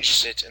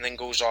 changes it, and then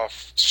goes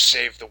off to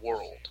save the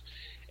world.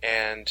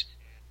 And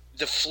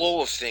the flow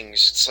of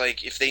things, it's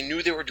like if they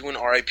knew they were doing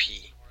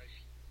R.I.P.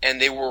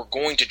 and they were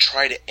going to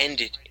try to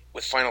end it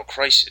with Final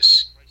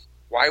Crisis,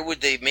 why would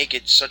they make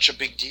it such a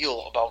big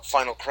deal about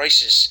Final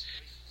Crisis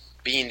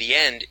being the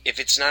end if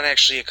it's not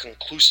actually a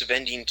conclusive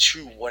ending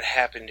to what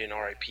happened in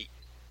R.I.P.?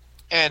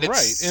 And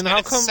it's, right. And how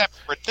it's come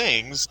separate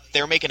things?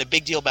 They were making a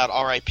big deal about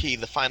R.I.P.,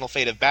 the final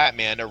fate of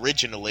Batman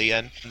originally,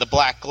 and the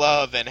Black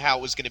Glove and how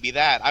it was going to be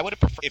that. I would have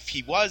preferred, if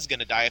he was going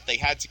to die, if they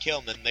had to kill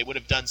him, then they would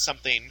have done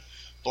something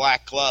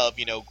Black Glove,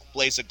 you know,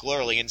 Blaze of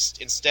Glory.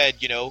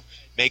 Instead, you know,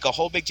 make a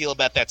whole big deal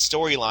about that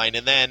storyline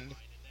and then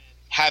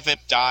have him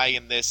die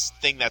in this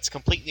thing that's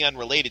completely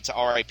unrelated to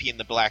R.I.P. and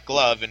the Black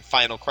Glove in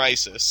Final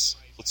Crisis,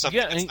 with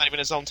something that's not even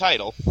his own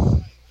title.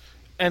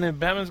 And if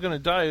Batman's gonna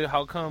die,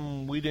 how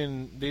come they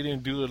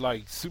didn't do it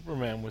like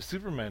Superman when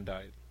Superman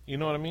died? You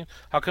know what I mean?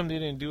 How come they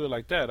didn't do it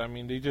like that? I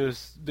mean, they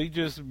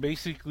just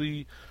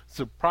basically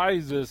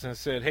surprised us and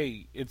said,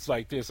 hey, it's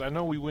like this. I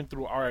know we went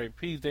through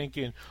R.I.P.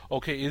 thinking,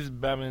 okay, is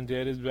Batman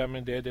dead? Is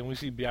Batman dead? Then we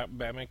see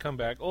Batman come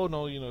back. Oh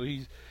no, you know,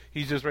 he's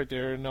just right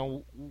there.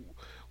 No,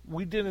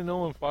 we didn't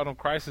know in Final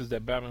Crisis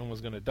that Batman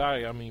was gonna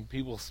die. I mean,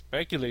 people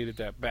speculated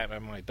that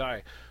Batman might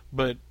die,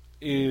 but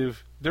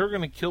if they're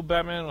going to kill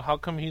Batman, how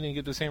come he didn't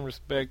get the same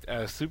respect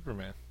as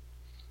Superman?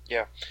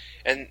 Yeah,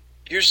 and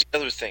here's the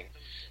other thing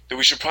that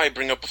we should probably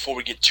bring up before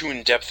we get too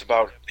in-depth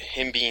about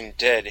him being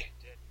dead.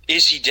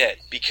 is he dead?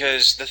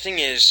 Because the thing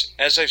is,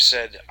 as I've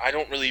said, I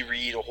don't really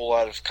read a whole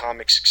lot of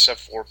comics except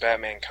for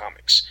Batman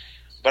comics.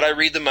 But I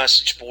read the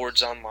message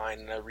boards online,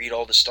 and I read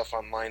all the stuff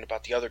online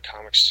about the other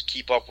comics to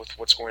keep up with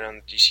what's going on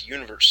in the DC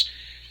Universe.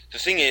 The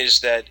thing is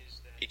that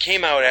it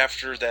came out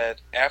after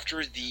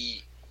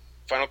the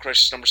Final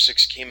Crisis number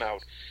 6 came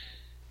out,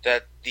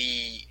 that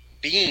the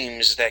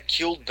beams that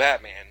killed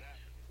Batman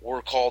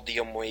were called the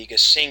Omega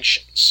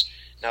Sanctions.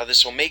 Now,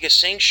 this Omega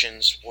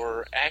Sanctions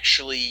were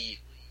actually...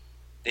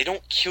 they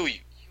don't kill you.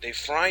 They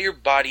fry your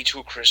body to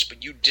a crisp,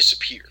 but you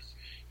disappear.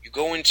 You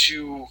go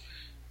into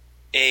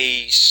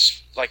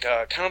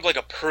kind of like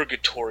a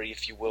purgatory,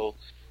 if you will,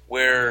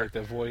 where... like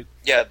the void?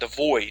 Yeah, the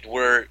void,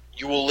 where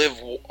you will live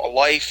a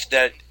life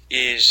that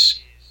is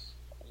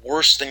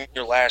worse than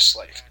your last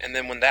life. And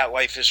then when that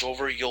life is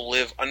over, you'll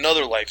live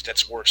another life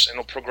that's worse, and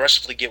it'll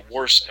progressively get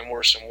worse and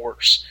worse and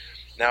worse.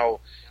 Now,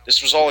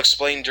 this was all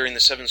explained during the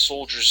Seven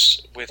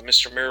Soldiers with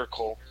Mr.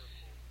 Miracle,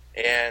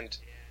 and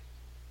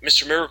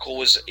Mr. Miracle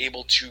was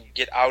able to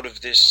get out of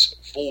this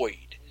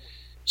void.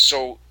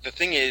 So the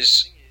thing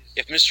is,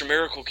 if Mr.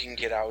 Miracle can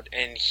get out,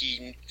 and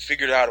he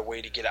figured out a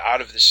way to get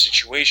out of this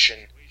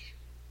situation,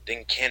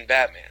 then can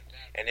Batman?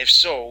 And if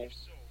so,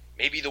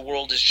 maybe the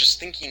world is just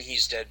thinking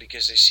he's dead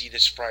because they see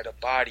this fried up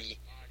body,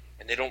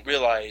 and they don't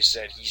realize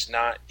that he's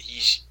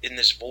in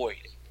this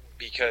void.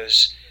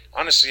 Because,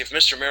 honestly, if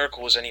Mr.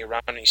 Miracle was any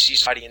around and he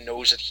sees body and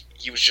knows that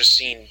he was just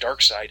seeing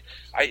Darkseid,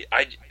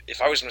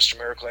 if I was Mr.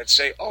 Miracle, I'd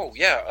say, oh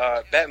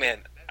yeah,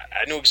 Batman,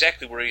 I know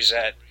exactly where he's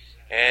at,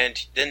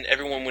 and then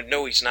everyone would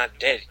know he's not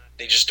dead.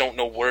 They just don't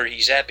know where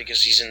he's at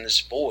because he's in this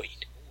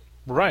void.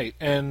 Right,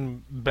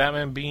 and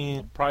Batman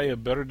being probably a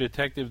better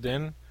detective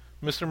than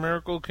Mr.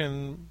 Miracle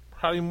can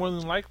probably more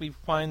than likely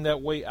find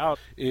that way out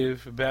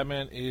if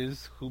Batman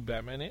is who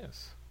Batman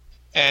is.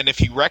 And if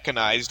he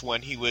recognized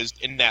when he was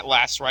in that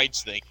last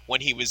rites thing,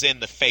 when he was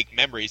in the fake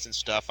memories and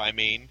stuff, I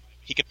mean,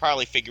 he could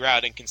probably figure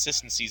out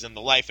inconsistencies in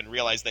the life and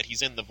realize that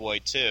he's in the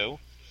void too.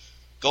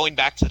 Going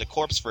back to the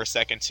corpse for a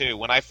second too,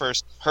 when I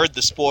first heard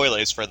the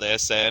spoilers for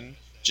this, and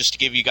just to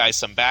give you guys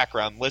some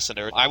background,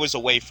 listener, I was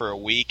away for a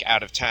week,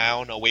 out of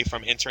town, away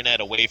from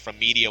internet, away from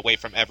media, away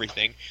from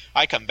everything.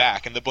 I come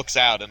back, and the book's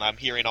out, and I'm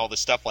hearing all this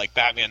stuff like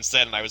Batman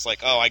said, and I was like,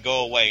 oh, I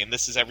go away, and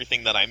this is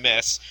everything that I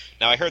miss.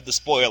 Now, I heard the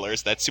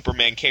spoilers that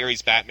Superman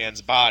carries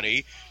Batman's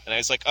body, and I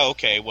was like, oh,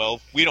 okay, well,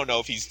 we don't know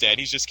if he's dead,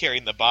 he's just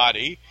carrying the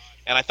body.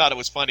 And I thought it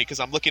was funny, because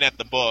I'm looking at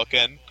the book,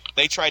 and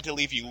they tried to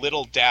leave you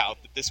little doubt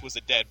that this was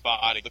a dead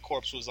body. The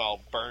corpse was all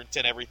burnt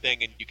and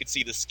everything, and you could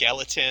see the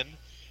skeleton,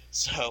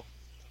 so...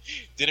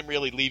 didn't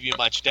really leave you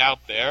much doubt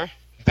there.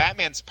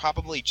 Batman's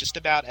probably just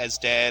about as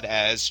dead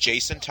as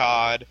Jason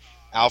Todd,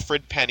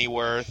 Alfred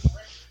Pennyworth,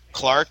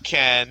 Clark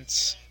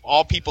Kent,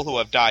 all people who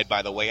have died,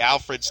 by the way.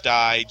 Alfred's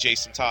died,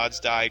 Jason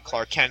Todd's died,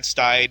 Clark Kent's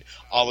died,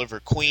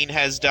 Oliver Queen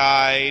has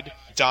died,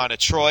 Donna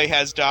Troy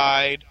has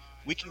died.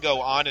 We can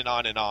go on and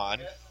on and on.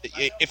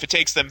 If it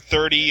takes them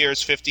 30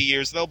 years, 50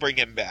 years, they'll bring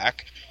him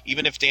back.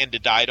 Even if Dan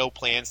DiDio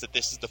plans that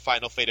this is the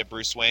final fate of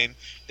Bruce Wayne,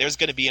 there's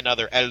going to be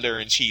another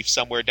editor-in-chief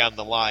somewhere down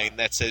the line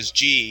that says,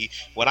 gee,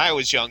 when I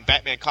was young,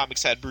 Batman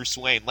Comics had Bruce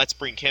Wayne, let's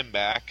bring him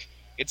back.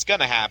 It's going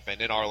to happen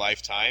in our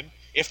lifetime,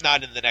 if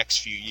not in the next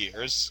few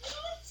years.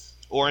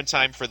 Or in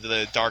time for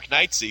the Dark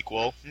Knight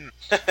sequel.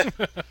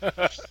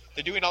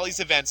 They're doing all these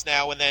events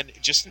now, and then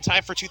just in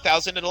time for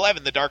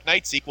 2011, the Dark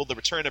Knight sequel, The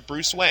Return of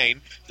Bruce Wayne,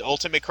 the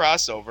ultimate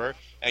crossover.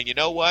 And you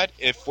know what?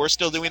 If we're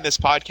still doing this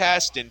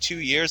podcast in 2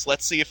 years,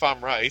 let's see if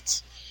I'm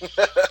right.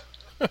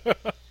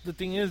 The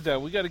thing is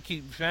that we got to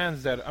keep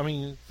fans that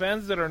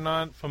are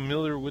not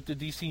familiar with the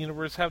DC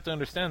Universe have to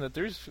understand that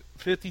there's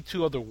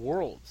 52 other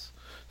worlds.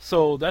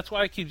 So that's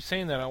why I keep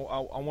saying that. I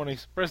want to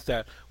express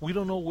that. We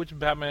don't know which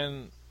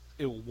Batman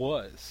it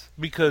was,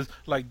 because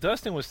like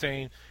Dustin was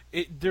saying,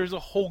 there's a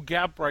whole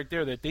gap right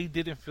there that they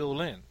didn't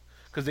fill in,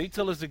 because they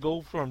tell us to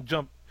go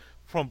jump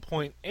from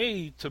point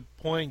A to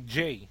point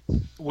J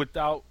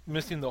without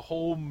missing the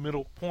whole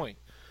middle point.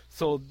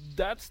 So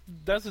that's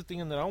the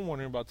thing that I'm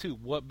wondering about too.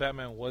 What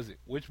Batman was it?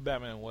 Which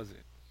Batman was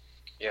it?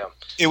 Yeah,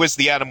 it was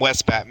the Adam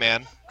West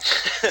Batman.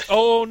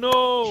 Oh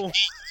no!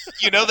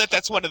 You know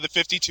that's one of the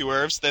 52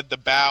 Earths, that the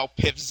Bao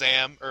Piv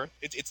Zam Earth.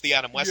 It's the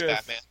Adam West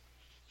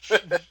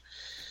Batman.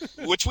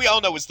 Which we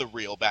all know is the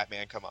real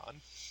Batman, come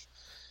on.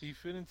 He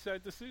fit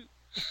inside the suit.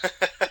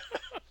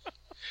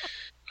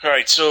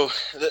 Alright, so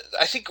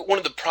I think one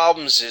of the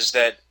problems is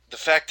that the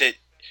fact that,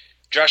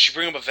 Josh, you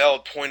bring up a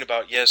valid point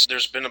about, yes,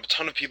 there's been a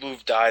ton of people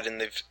who've died, and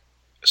they've,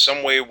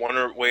 some way,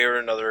 way or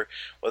another,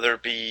 whether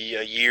it be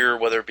a year,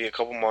 whether it be a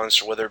couple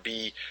months, or whether it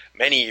be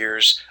many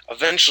years,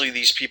 eventually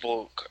these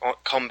people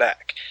come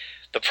back.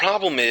 The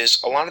problem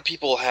is, a lot of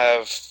people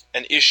have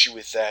an issue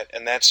with that,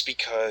 and that's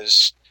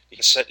because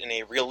it's set in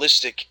a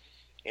realistic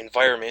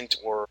environment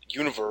or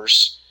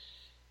universe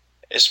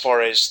as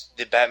far as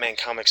the Batman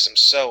comics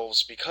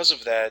themselves. Because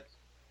of that,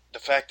 the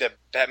fact that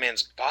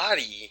Batman's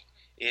body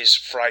is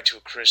fried to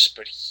a crisp,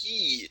 but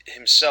he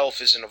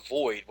himself is in a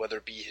void, whether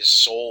it be his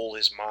soul,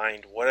 his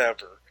mind,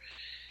 whatever.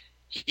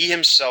 He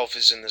himself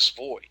is in this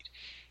void.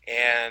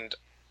 And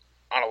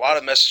on a lot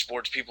of message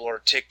boards, people are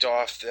ticked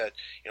off that,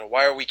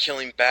 why are we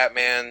killing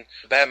Batman?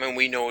 The Batman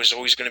we know is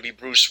always going to be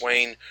Bruce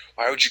Wayne.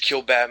 Why would you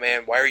kill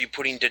Batman? Why are you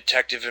putting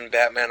Detective and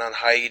Batman on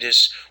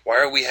hiatus? Why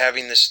are we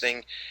having this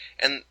thing?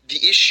 And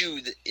the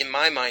issue, in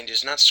my mind,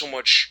 is not so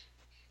much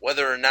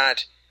whether or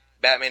not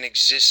Batman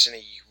exists in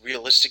a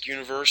realistic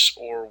universe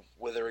or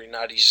whether or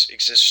not he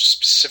exists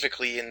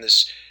specifically in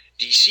this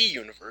DC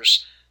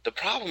universe. The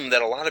problem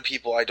that a lot of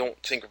people, I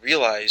don't think,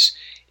 realize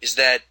is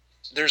that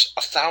there's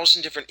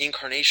 1,000 different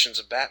incarnations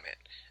of Batman.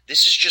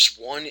 This is just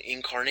one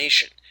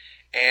incarnation.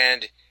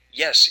 And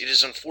yes, it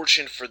is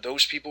unfortunate for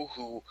those people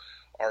who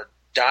are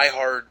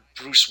diehard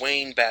Bruce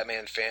Wayne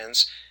Batman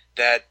fans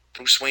that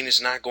Bruce Wayne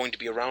is not going to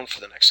be around for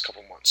the next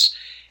couple months.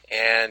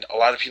 And a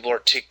lot of people are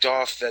ticked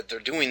off that they're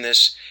doing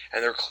this,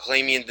 and they're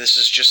claiming this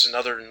is just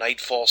another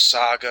Nightfall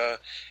saga,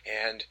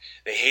 and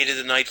they hated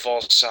the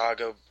Nightfall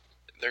saga.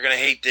 They're going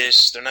to hate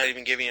this. They're not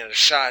even giving it a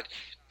shot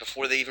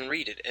before they even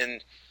read it.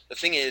 And the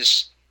thing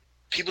is,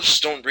 people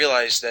just don't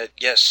realize that,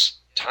 yes,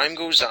 time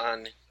goes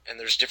on, and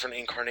there's different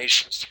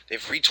incarnations.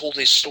 They've retold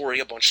his origin story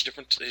a bunch of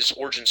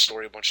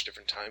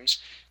different times.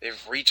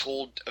 They've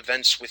retold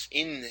events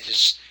within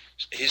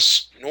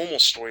his normal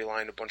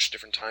storyline a bunch of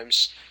different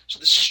times. So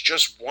this is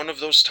just one of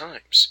those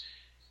times.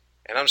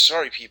 And I'm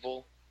sorry,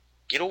 people.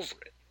 Get over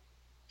it.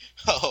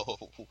 Oh,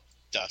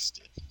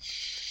 Dustin.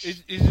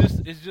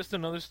 It's just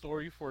another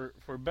story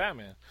for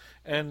Batman,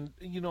 and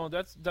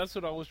that's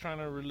what I was trying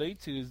to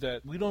relate to, is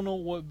that we don't know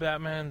what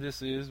Batman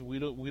this is. We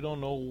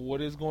don't know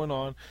what is going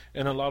on,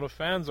 and a lot of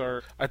fans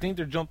I think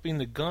they're jumping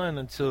the gun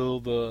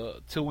until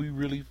we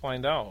really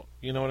find out.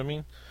 You know what I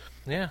mean?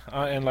 Yeah,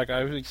 and like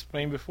I've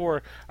explained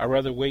before, I'd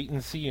rather wait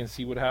and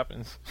see what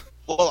happens.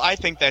 Well, I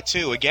think that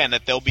too. Again,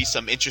 that there'll be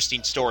some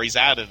interesting stories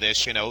out of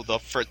this.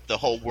 The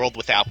whole world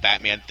without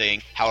Batman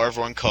thing, how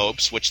everyone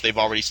copes, which they've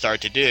already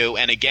started to do.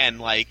 And again,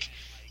 like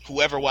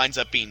whoever winds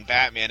up being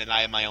Batman, and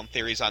I have my own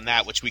theories on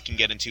that, which we can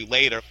get into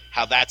later.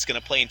 How that's going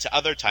to play into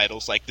other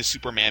titles, like the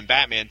Superman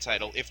Batman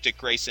title. If Dick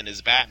Grayson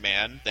is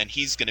Batman, then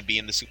he's going to be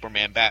in the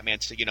Superman Batman.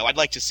 So, I'd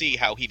like to see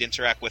how he'd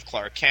interact with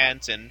Clark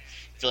Kent, and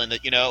feeling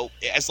that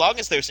as long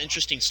as there's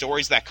interesting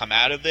stories that come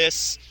out of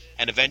this,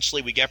 and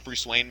eventually we get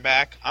Bruce Wayne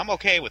back, I'm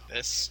okay with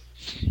this.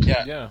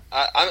 Yeah.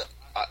 I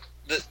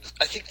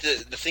think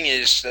the thing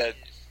is that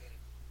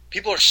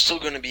people are still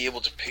going to be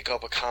able to pick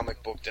up a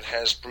comic book that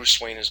has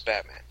Bruce Wayne as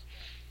Batman.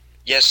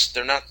 Yes,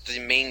 they're not the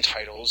main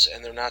titles,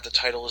 and they're not the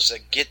titles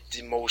that get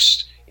the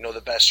most,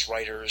 the best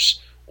writers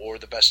or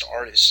the best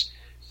artists,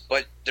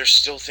 but there's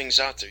still things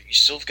out there. You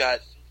still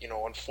got,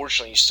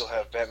 unfortunately, you still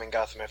have Batman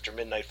Gotham After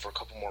Midnight for a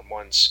couple more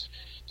months.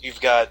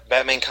 You've got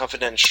Batman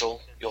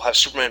Confidential. You'll have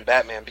Superman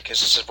Batman,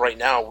 because as of right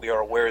now, we are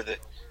aware that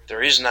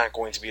there is not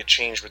going to be a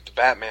change with the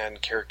Batman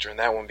character in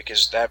that one,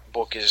 because that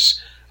book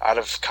is out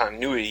of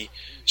continuity.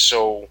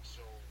 So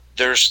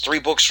there's 3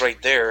 books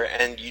right there,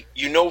 and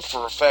you know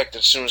for a fact that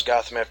as soon as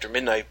Gotham After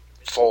Midnight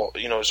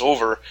is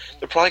over,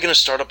 they're probably going to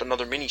start up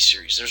another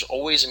miniseries. There's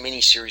always a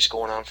miniseries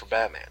going on for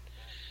Batman,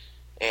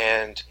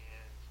 and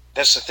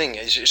that's the thing.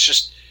 It's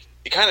just,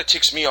 it kind of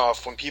ticks me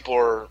off when people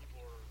are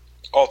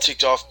all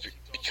ticked off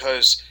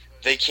because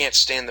they can't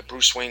stand that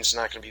Bruce Wayne's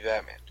not going to be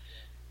Batman.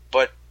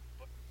 But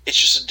it's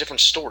just a different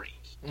story.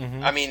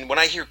 Mm-hmm. I mean, when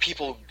I hear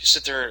people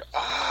sit there,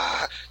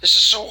 this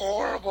is so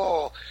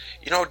horrible.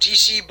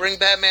 DC, bring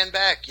Batman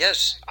back.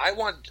 Yes, I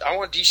want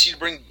DC to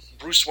bring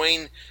Bruce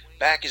Wayne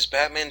back as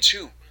Batman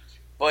too.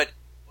 But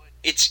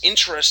it's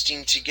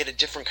interesting to get a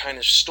different kind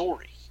of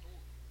story.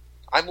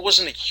 I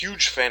wasn't a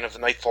huge fan of the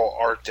Nightfall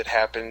arc that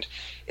happened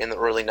in the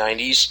early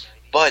 90s,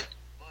 but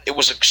it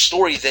was a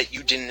story that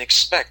you didn't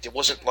expect. It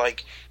wasn't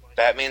like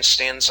Batman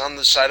stands on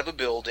the side of a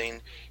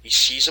building, he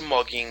sees a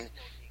mugging,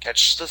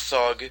 catches the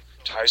thug,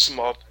 ties him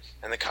up,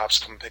 and the cops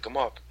come pick him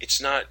up.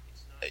 It's not...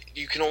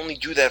 You can only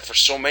do that for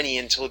so many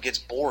until it gets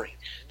boring.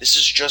 This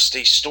is just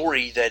a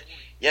story that,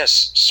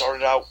 yes,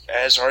 started out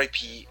as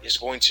R.I.P., is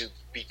going to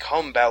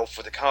become Battle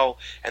for the Cowl,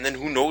 and then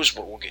who knows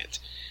what we'll get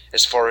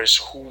as far as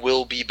who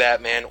will be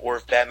Batman, or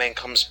if Batman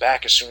comes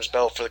back as soon as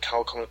Battle for the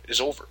Cowl is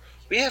over.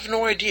 We have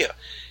no idea.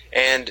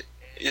 And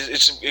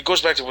it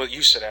goes back to what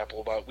you said,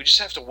 Apple, about we just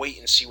have to wait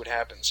and see what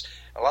happens.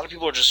 A lot of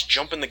people are just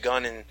jumping the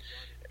gun and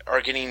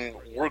are getting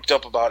worked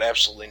up about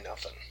absolutely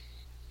nothing.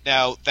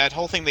 Now, that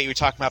whole thing that you were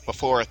talking about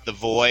before, the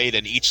Void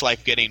and each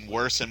life getting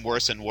worse and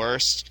worse and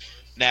worse.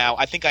 Now,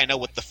 I think I know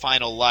what the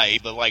final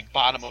life, the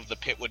bottom of the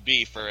pit would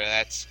be for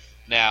that.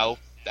 Now,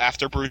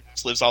 after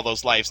Bruce lives all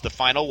those lives, the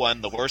final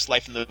one, the worst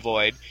life in the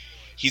Void,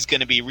 he's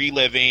going to be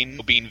reliving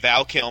being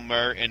Val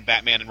Kilmer in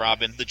Batman and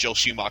Robin, the Joel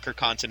Schumacher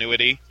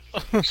continuity.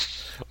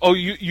 Oh,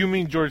 you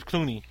mean George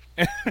Clooney?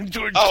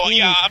 Clooney.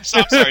 Yeah, I'm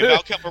sorry.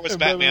 Val Kilmer was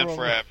Batman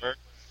Forever.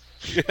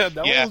 Yeah, that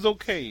one was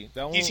okay.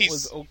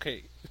 Was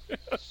okay.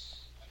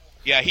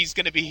 Yeah, he's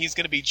gonna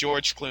be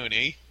George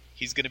Clooney.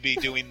 He's gonna be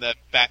doing the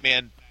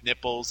Batman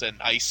nipples and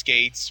ice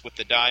skates with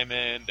the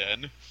diamond,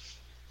 and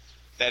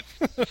that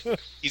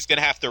he's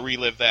gonna have to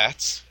relive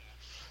that.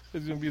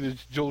 It's gonna be the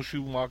Joel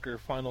Schumacher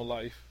final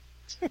life.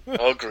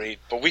 Agreed,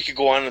 but we could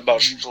go on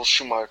about Joel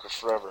Schumacher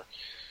forever.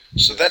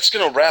 So that's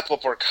going to wrap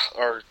up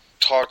our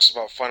talks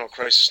about Final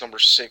Crisis number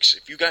 6.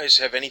 If you guys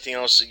have anything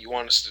else that you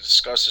want us to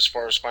discuss as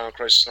far as Final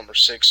Crisis number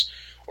 6,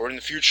 or in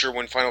the future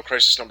when Final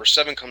Crisis number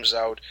 7 comes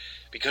out,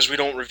 because we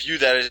don't review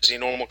that as a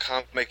normal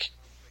comic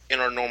in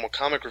our normal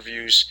comic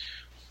reviews,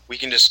 we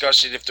can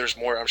discuss it if there's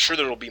more. I'm sure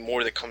there will be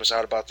more that comes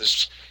out about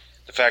this.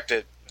 The fact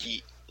that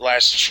the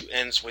last issue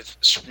ends with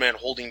Superman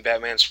holding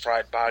Batman's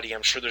fried body.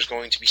 I'm sure there's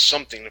going to be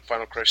something in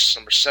Final Crisis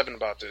number 7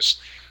 about this.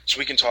 So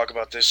we can talk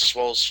about this as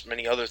well as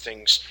many other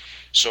things.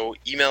 So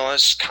email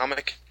us,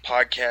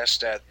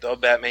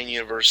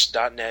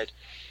 comicpodcast@thebatmanuniverse.net,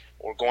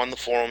 or go on the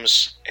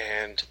forums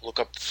and look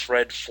up the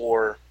thread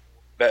for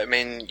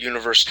Batman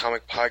Universe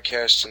Comic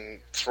Podcast and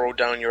throw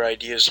down your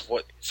ideas of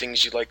what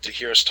things you'd like to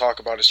hear us talk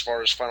about as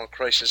far as Final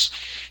Crisis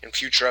in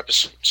future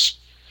episodes.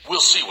 We'll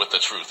see what the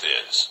truth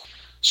is.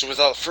 So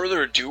without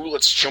further ado,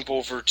 let's jump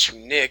over to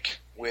Nick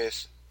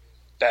with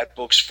Bat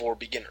Books for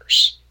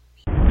Beginners.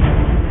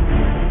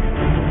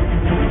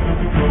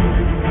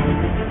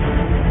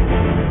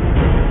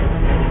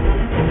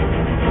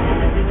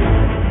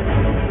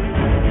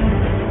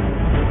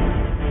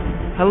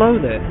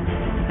 Hello there,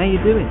 how you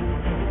doing?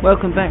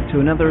 Welcome back to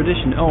another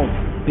edition of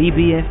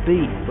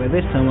BBFB, where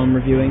this time I'm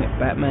reviewing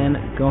Batman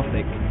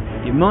Gothic.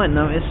 You might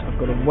notice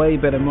I've got a way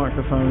better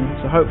microphone,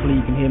 so hopefully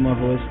you can hear my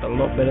voice a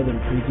lot better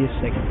than previous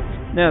segments.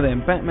 Now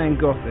then, Batman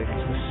Gothic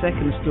is the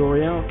second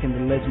story arc in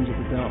the Legends of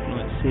the Dark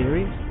Knight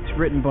series. It's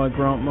written by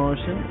Grant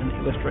Morrison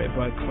and illustrated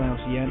by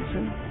Klaus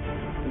Janson.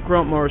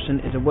 Grant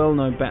Morrison is a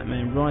well-known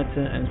Batman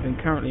writer and has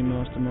been currently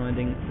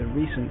masterminding the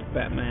recent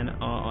Batman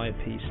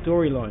RIP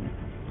storyline.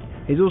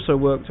 He's also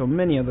worked on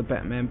many other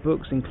Batman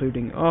books,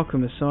 including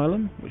Arkham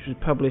Asylum, which was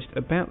published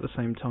about the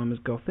same time as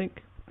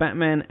Gothic,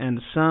 Batman and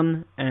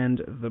Son,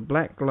 and The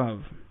Black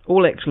Glove.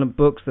 All excellent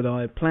books that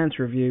I plan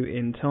to review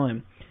in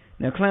time.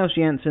 Now, Klaus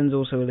Janssen's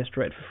also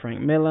illustrated for Frank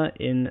Miller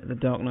in The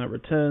Dark Knight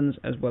Returns,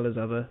 as well as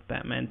other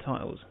Batman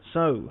titles.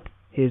 So,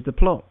 here's the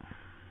plot.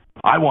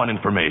 I want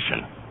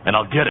information, and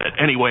I'll get it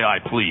any way I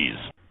please.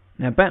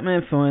 Now,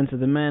 Batman finds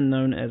that a man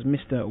known as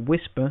Mr.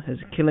 Whisper has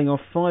killing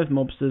off 5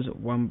 mobsters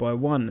one by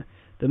one.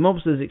 The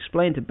mobsters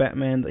explained to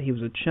Batman that he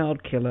was a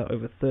child killer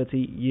over 30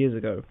 years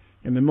ago,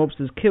 and the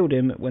mobsters killed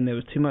him when there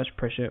was too much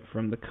pressure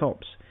from the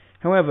cops.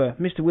 However,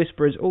 Mr.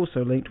 Whisper is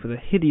also linked with a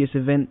hideous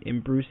event in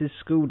Bruce's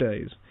school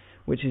days,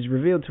 which is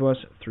revealed to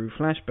us through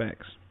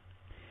flashbacks.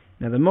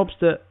 Now, the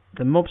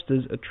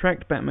mobsters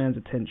attract Batman's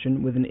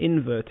attention with an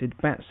inverted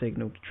bat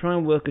signal to try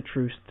and work a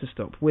truce to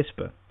stop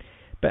Whisper.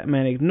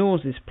 Batman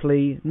ignores this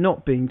plea,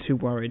 not being too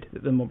worried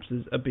that the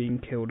mobsters are being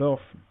killed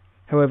off.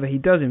 However, he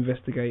does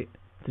investigate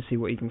to see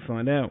what he can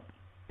find out.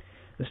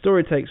 The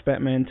story takes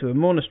Batman to a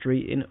monastery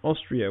in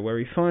Austria where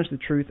he finds the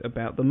truth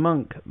about the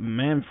monk,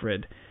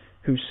 Manfred,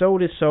 who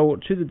sold his soul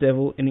to the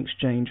devil in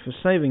exchange for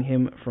saving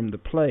him from the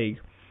plague.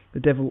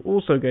 The devil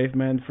also gave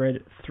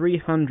Manfred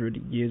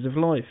 300 years of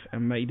life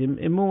and made him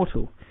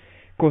immortal,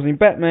 causing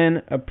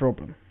Batman a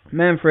problem.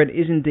 Manfred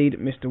is indeed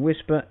Mr.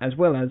 Whisper, as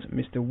well as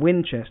Mr.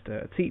 Winchester,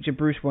 a teacher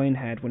Bruce Wayne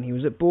had when he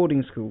was at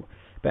boarding school.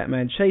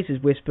 Batman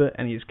chases Whisper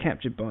and he is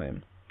captured by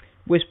him.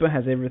 Whisper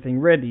has everything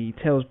ready. He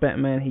tells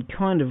Batman he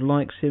kind of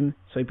likes him,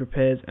 so he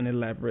prepares an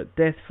elaborate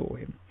death for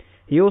him.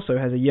 He also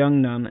has a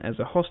young nun as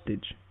a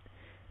hostage.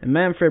 And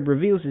Manfred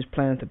reveals his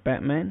plan to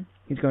Batman.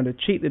 He's going to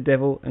cheat the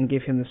devil and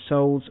give him the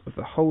souls of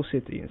the whole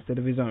city instead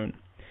of his own.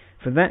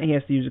 For that he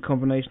has to use a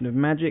combination of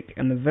magic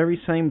and the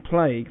very same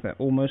plague that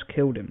almost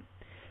killed him.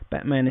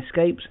 Batman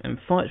escapes and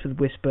fights with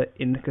Whisper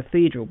in the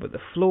cathedral, but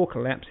the floor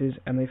collapses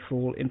and they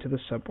fall into the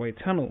subway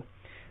tunnel.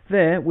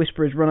 There,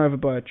 Whisper is run over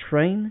by a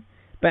train.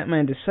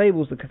 Batman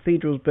disables the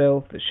cathedral's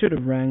bell that should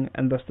have rang,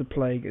 and thus the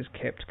plague is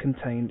kept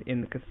contained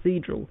in the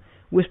cathedral.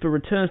 Whisper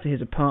returns to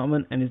his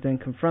apartment and is then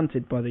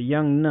confronted by the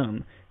young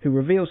nun, who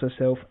reveals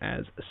herself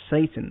as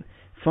Satan,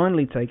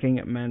 finally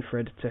taking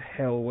Manfred to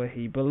hell where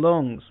he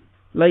belongs.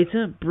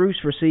 Later,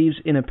 Bruce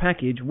receives in a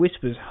package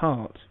Whisper's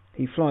heart.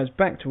 He flies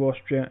back to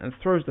Austria and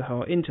throws the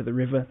heart into the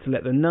river to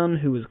let the nun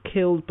who was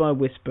killed by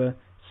Whisper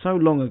so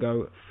long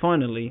ago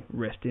finally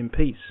rest in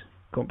peace.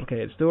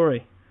 Complicated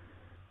story.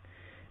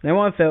 Now,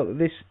 I felt that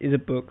this is a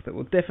book that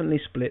will definitely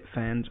split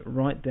fans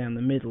right down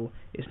the middle.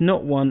 It's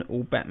not one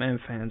all Batman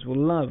fans will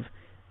love.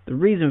 The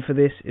reason for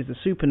this is the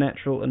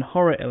supernatural and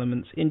horror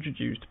elements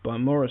introduced by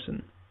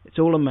Morrison. It's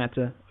all a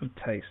matter of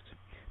taste.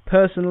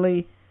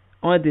 Personally,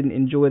 I didn't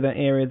enjoy that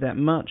area that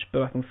much,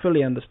 but I can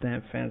fully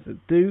understand fans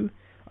that do.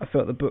 I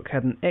felt the book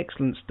had an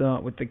excellent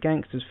start with the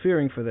gangsters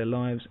fearing for their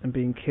lives and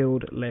being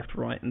killed left,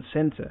 right and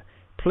centre,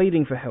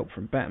 pleading for help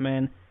from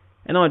Batman,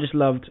 and I just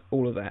loved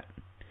all of that.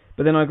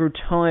 But then I grew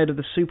tired of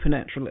the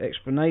supernatural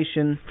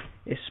explanation,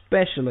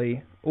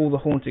 especially all the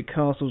haunted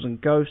castles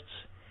and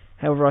ghosts.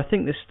 However, I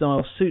think this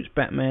style suits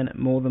Batman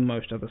more than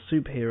most other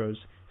superheroes.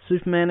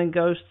 Superman and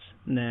ghosts?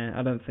 Nah,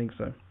 I don't think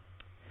so.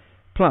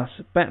 Plus,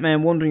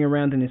 Batman wandering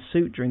around in his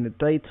suit during the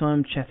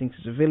daytime chatting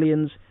to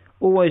civilians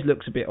always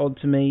looks a bit odd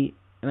to me,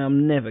 and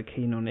I'm never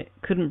keen on it.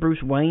 Couldn't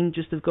Bruce Wayne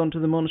just have gone to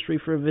the monastery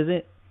for a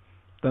visit?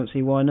 Don't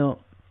see why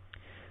not.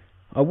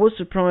 I was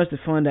surprised to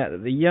find out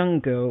that the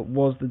young girl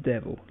was the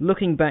devil.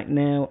 Looking back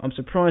now, I'm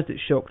surprised it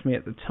shocked me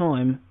at the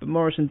time, but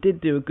Morrison did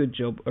do a good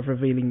job of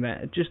revealing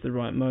that at just the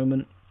right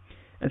moment.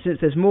 And since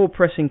there's more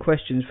pressing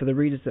questions for the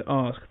readers to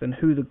ask than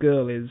who the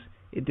girl is,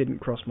 it didn't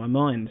cross my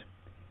mind.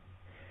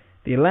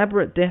 The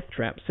elaborate death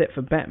trap set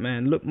for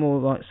Batman looked more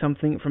like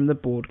something from the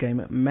board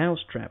game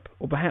Mousetrap,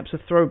 or perhaps a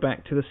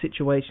throwback to the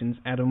situations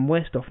Adam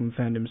West often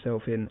found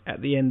himself in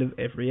at the end of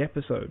every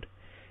episode.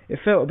 It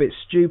felt a bit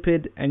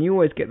stupid, and you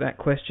always get that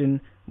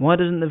question, why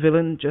doesn't the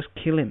villain just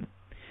kill him?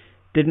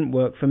 Didn't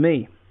work for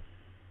me.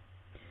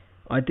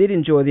 I did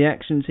enjoy the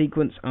action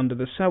sequence under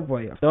the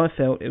subway. I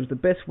felt it was the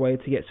best way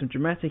to get some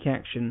dramatic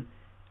action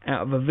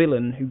out of a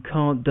villain who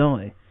can't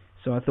die,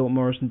 so I thought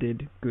Morrison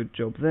did a good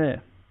job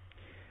there.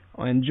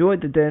 I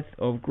enjoyed the death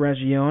of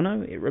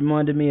Graziano. It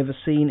reminded me of a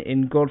scene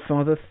in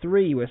Godfather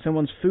 3 where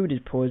someone's food is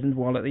poisoned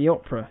while at the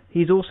opera.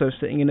 He's also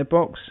sitting in a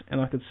box,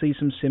 and I could see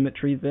some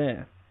symmetry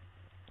there.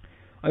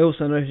 I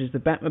also noticed the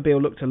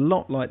Batmobile looked a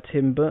lot like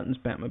Tim Burton's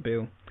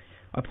Batmobile.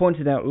 I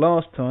pointed out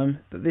last time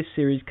that this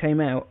series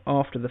came out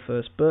after the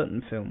first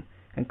Burton film,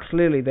 and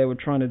clearly they were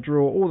trying to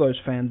draw all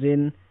those fans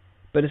in,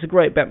 but it's a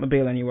great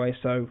Batmobile anyway,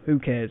 so who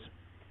cares?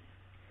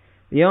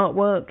 The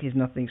artwork is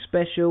nothing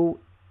special.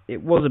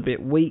 It was a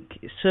bit weak,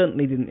 it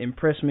certainly didn't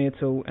impress me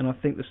at all, and I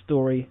think the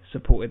story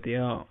supported the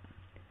art.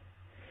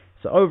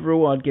 So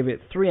overall I'd give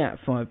it 3 out of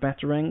 5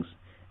 Batarangs.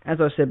 As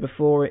I said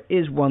before, it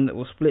is one that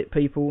will split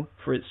people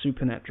for its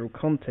supernatural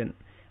content,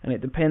 and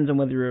it depends on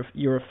whether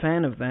you're a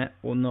fan of that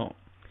or not.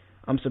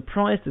 I'm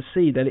surprised to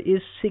see that it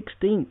is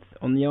 16th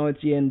on the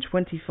IGN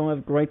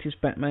 25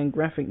 Greatest Batman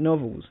Graphic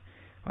Novels.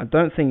 I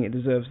don't think it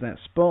deserves that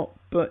spot,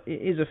 but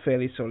it is a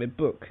fairly solid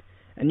book.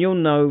 And you'll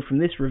know from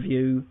this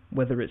review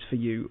whether it's for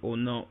you or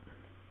not.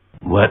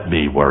 Let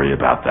me worry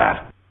about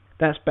that.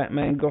 That's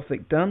Batman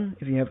Gothic done.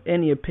 If you have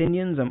any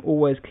opinions, I'm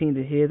always keen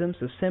to hear them,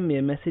 so send me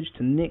a message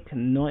to Nick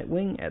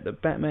Nightwing at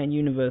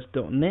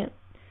thebatmanuniverse.net,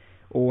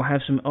 or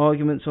have some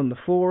arguments on the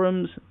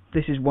forums.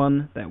 This is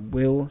one that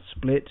will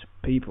split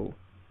people.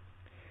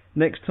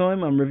 Next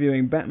time I'm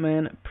reviewing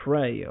Batman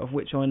Prey, of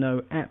which I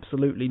know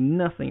absolutely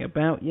nothing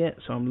about yet,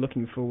 so I'm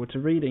looking forward to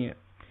reading it.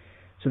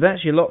 So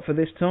that's your lot for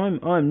this time.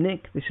 I'm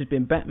Nick. This has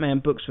been Batman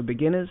Books for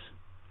Beginners.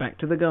 Back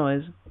to the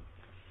guys.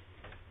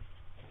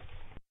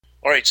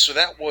 Alright, so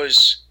that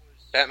was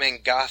Batman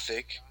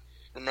Gothic.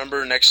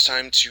 Remember next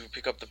time to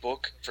pick up the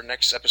book for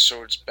next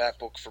episode's Bat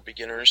Book for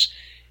Beginners.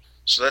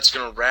 So that's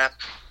going to wrap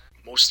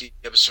most of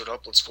the episode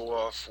up. Let's go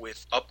off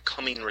with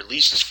upcoming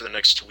releases for the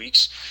next 2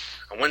 weeks.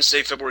 On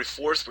Wednesday, February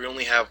 4th, we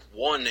only have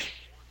one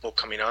book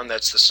coming on.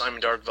 That's the Simon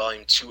Dark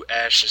Volume 2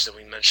 Ashes that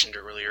we mentioned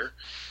earlier.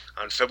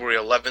 On February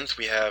 11th,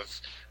 we have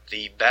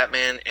the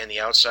Batman and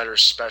the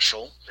Outsiders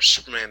special, or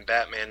Superman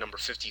Batman number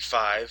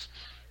 55.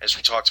 As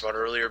we talked about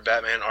earlier,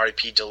 Batman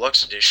R.I.P.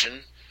 Deluxe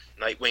Edition,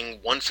 Nightwing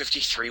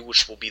 153,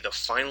 which will be the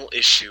final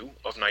issue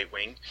of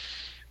Nightwing,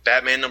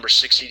 Batman number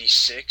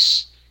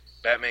 686,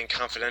 Batman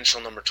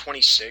Confidential number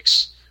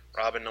 26,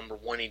 Robin number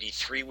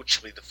 183, which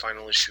will be the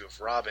final issue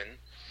of Robin.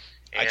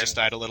 I just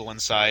died a little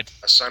inside.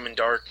 Simon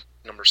Dark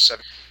number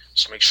 7.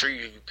 So make sure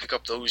you pick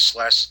up those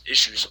last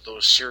issues of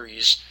those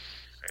series.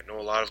 I know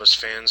a lot of us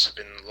fans have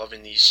been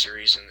loving these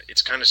series, and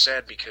it's kind of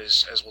sad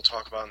because, as we'll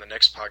talk about in the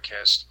next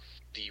podcast,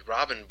 the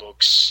Robin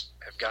books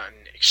have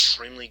gotten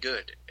extremely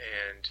good,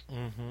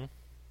 and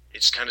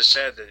it's kind of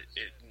sad that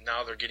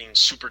now they're getting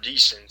super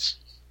decent,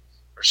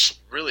 or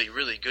really,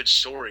 really good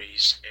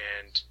stories,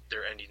 and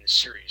they're ending the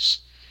series.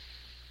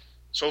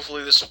 So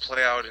hopefully this will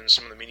play out in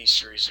some of the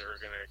mini-series that are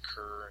going to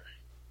occur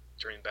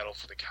during Battle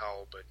for the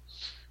Cowl. But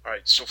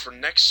alright, so for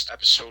next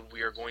episode,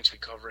 we are going to be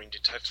covering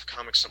Detective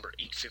Comics number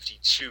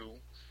 852,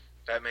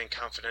 Batman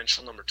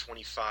Confidential number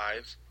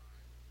 25,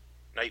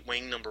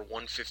 Nightwing number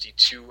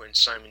 152, and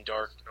Simon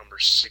Dark number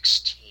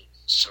 16.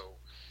 So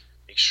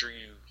make sure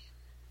you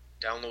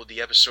download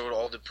the episode.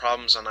 All the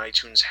problems on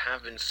iTunes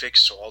have been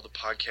fixed, so all the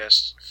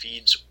podcast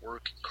feeds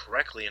work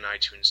correctly in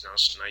iTunes now,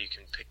 so now you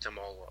can pick them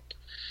all up.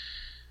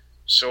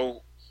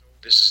 So,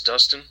 this is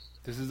Dustin.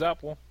 This is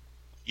Apple.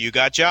 You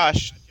got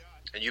Josh.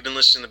 And you've been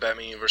listening to the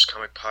Batman Universe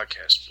Comic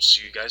Podcast. We'll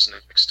see you guys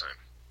next time.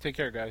 Take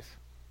care, guys.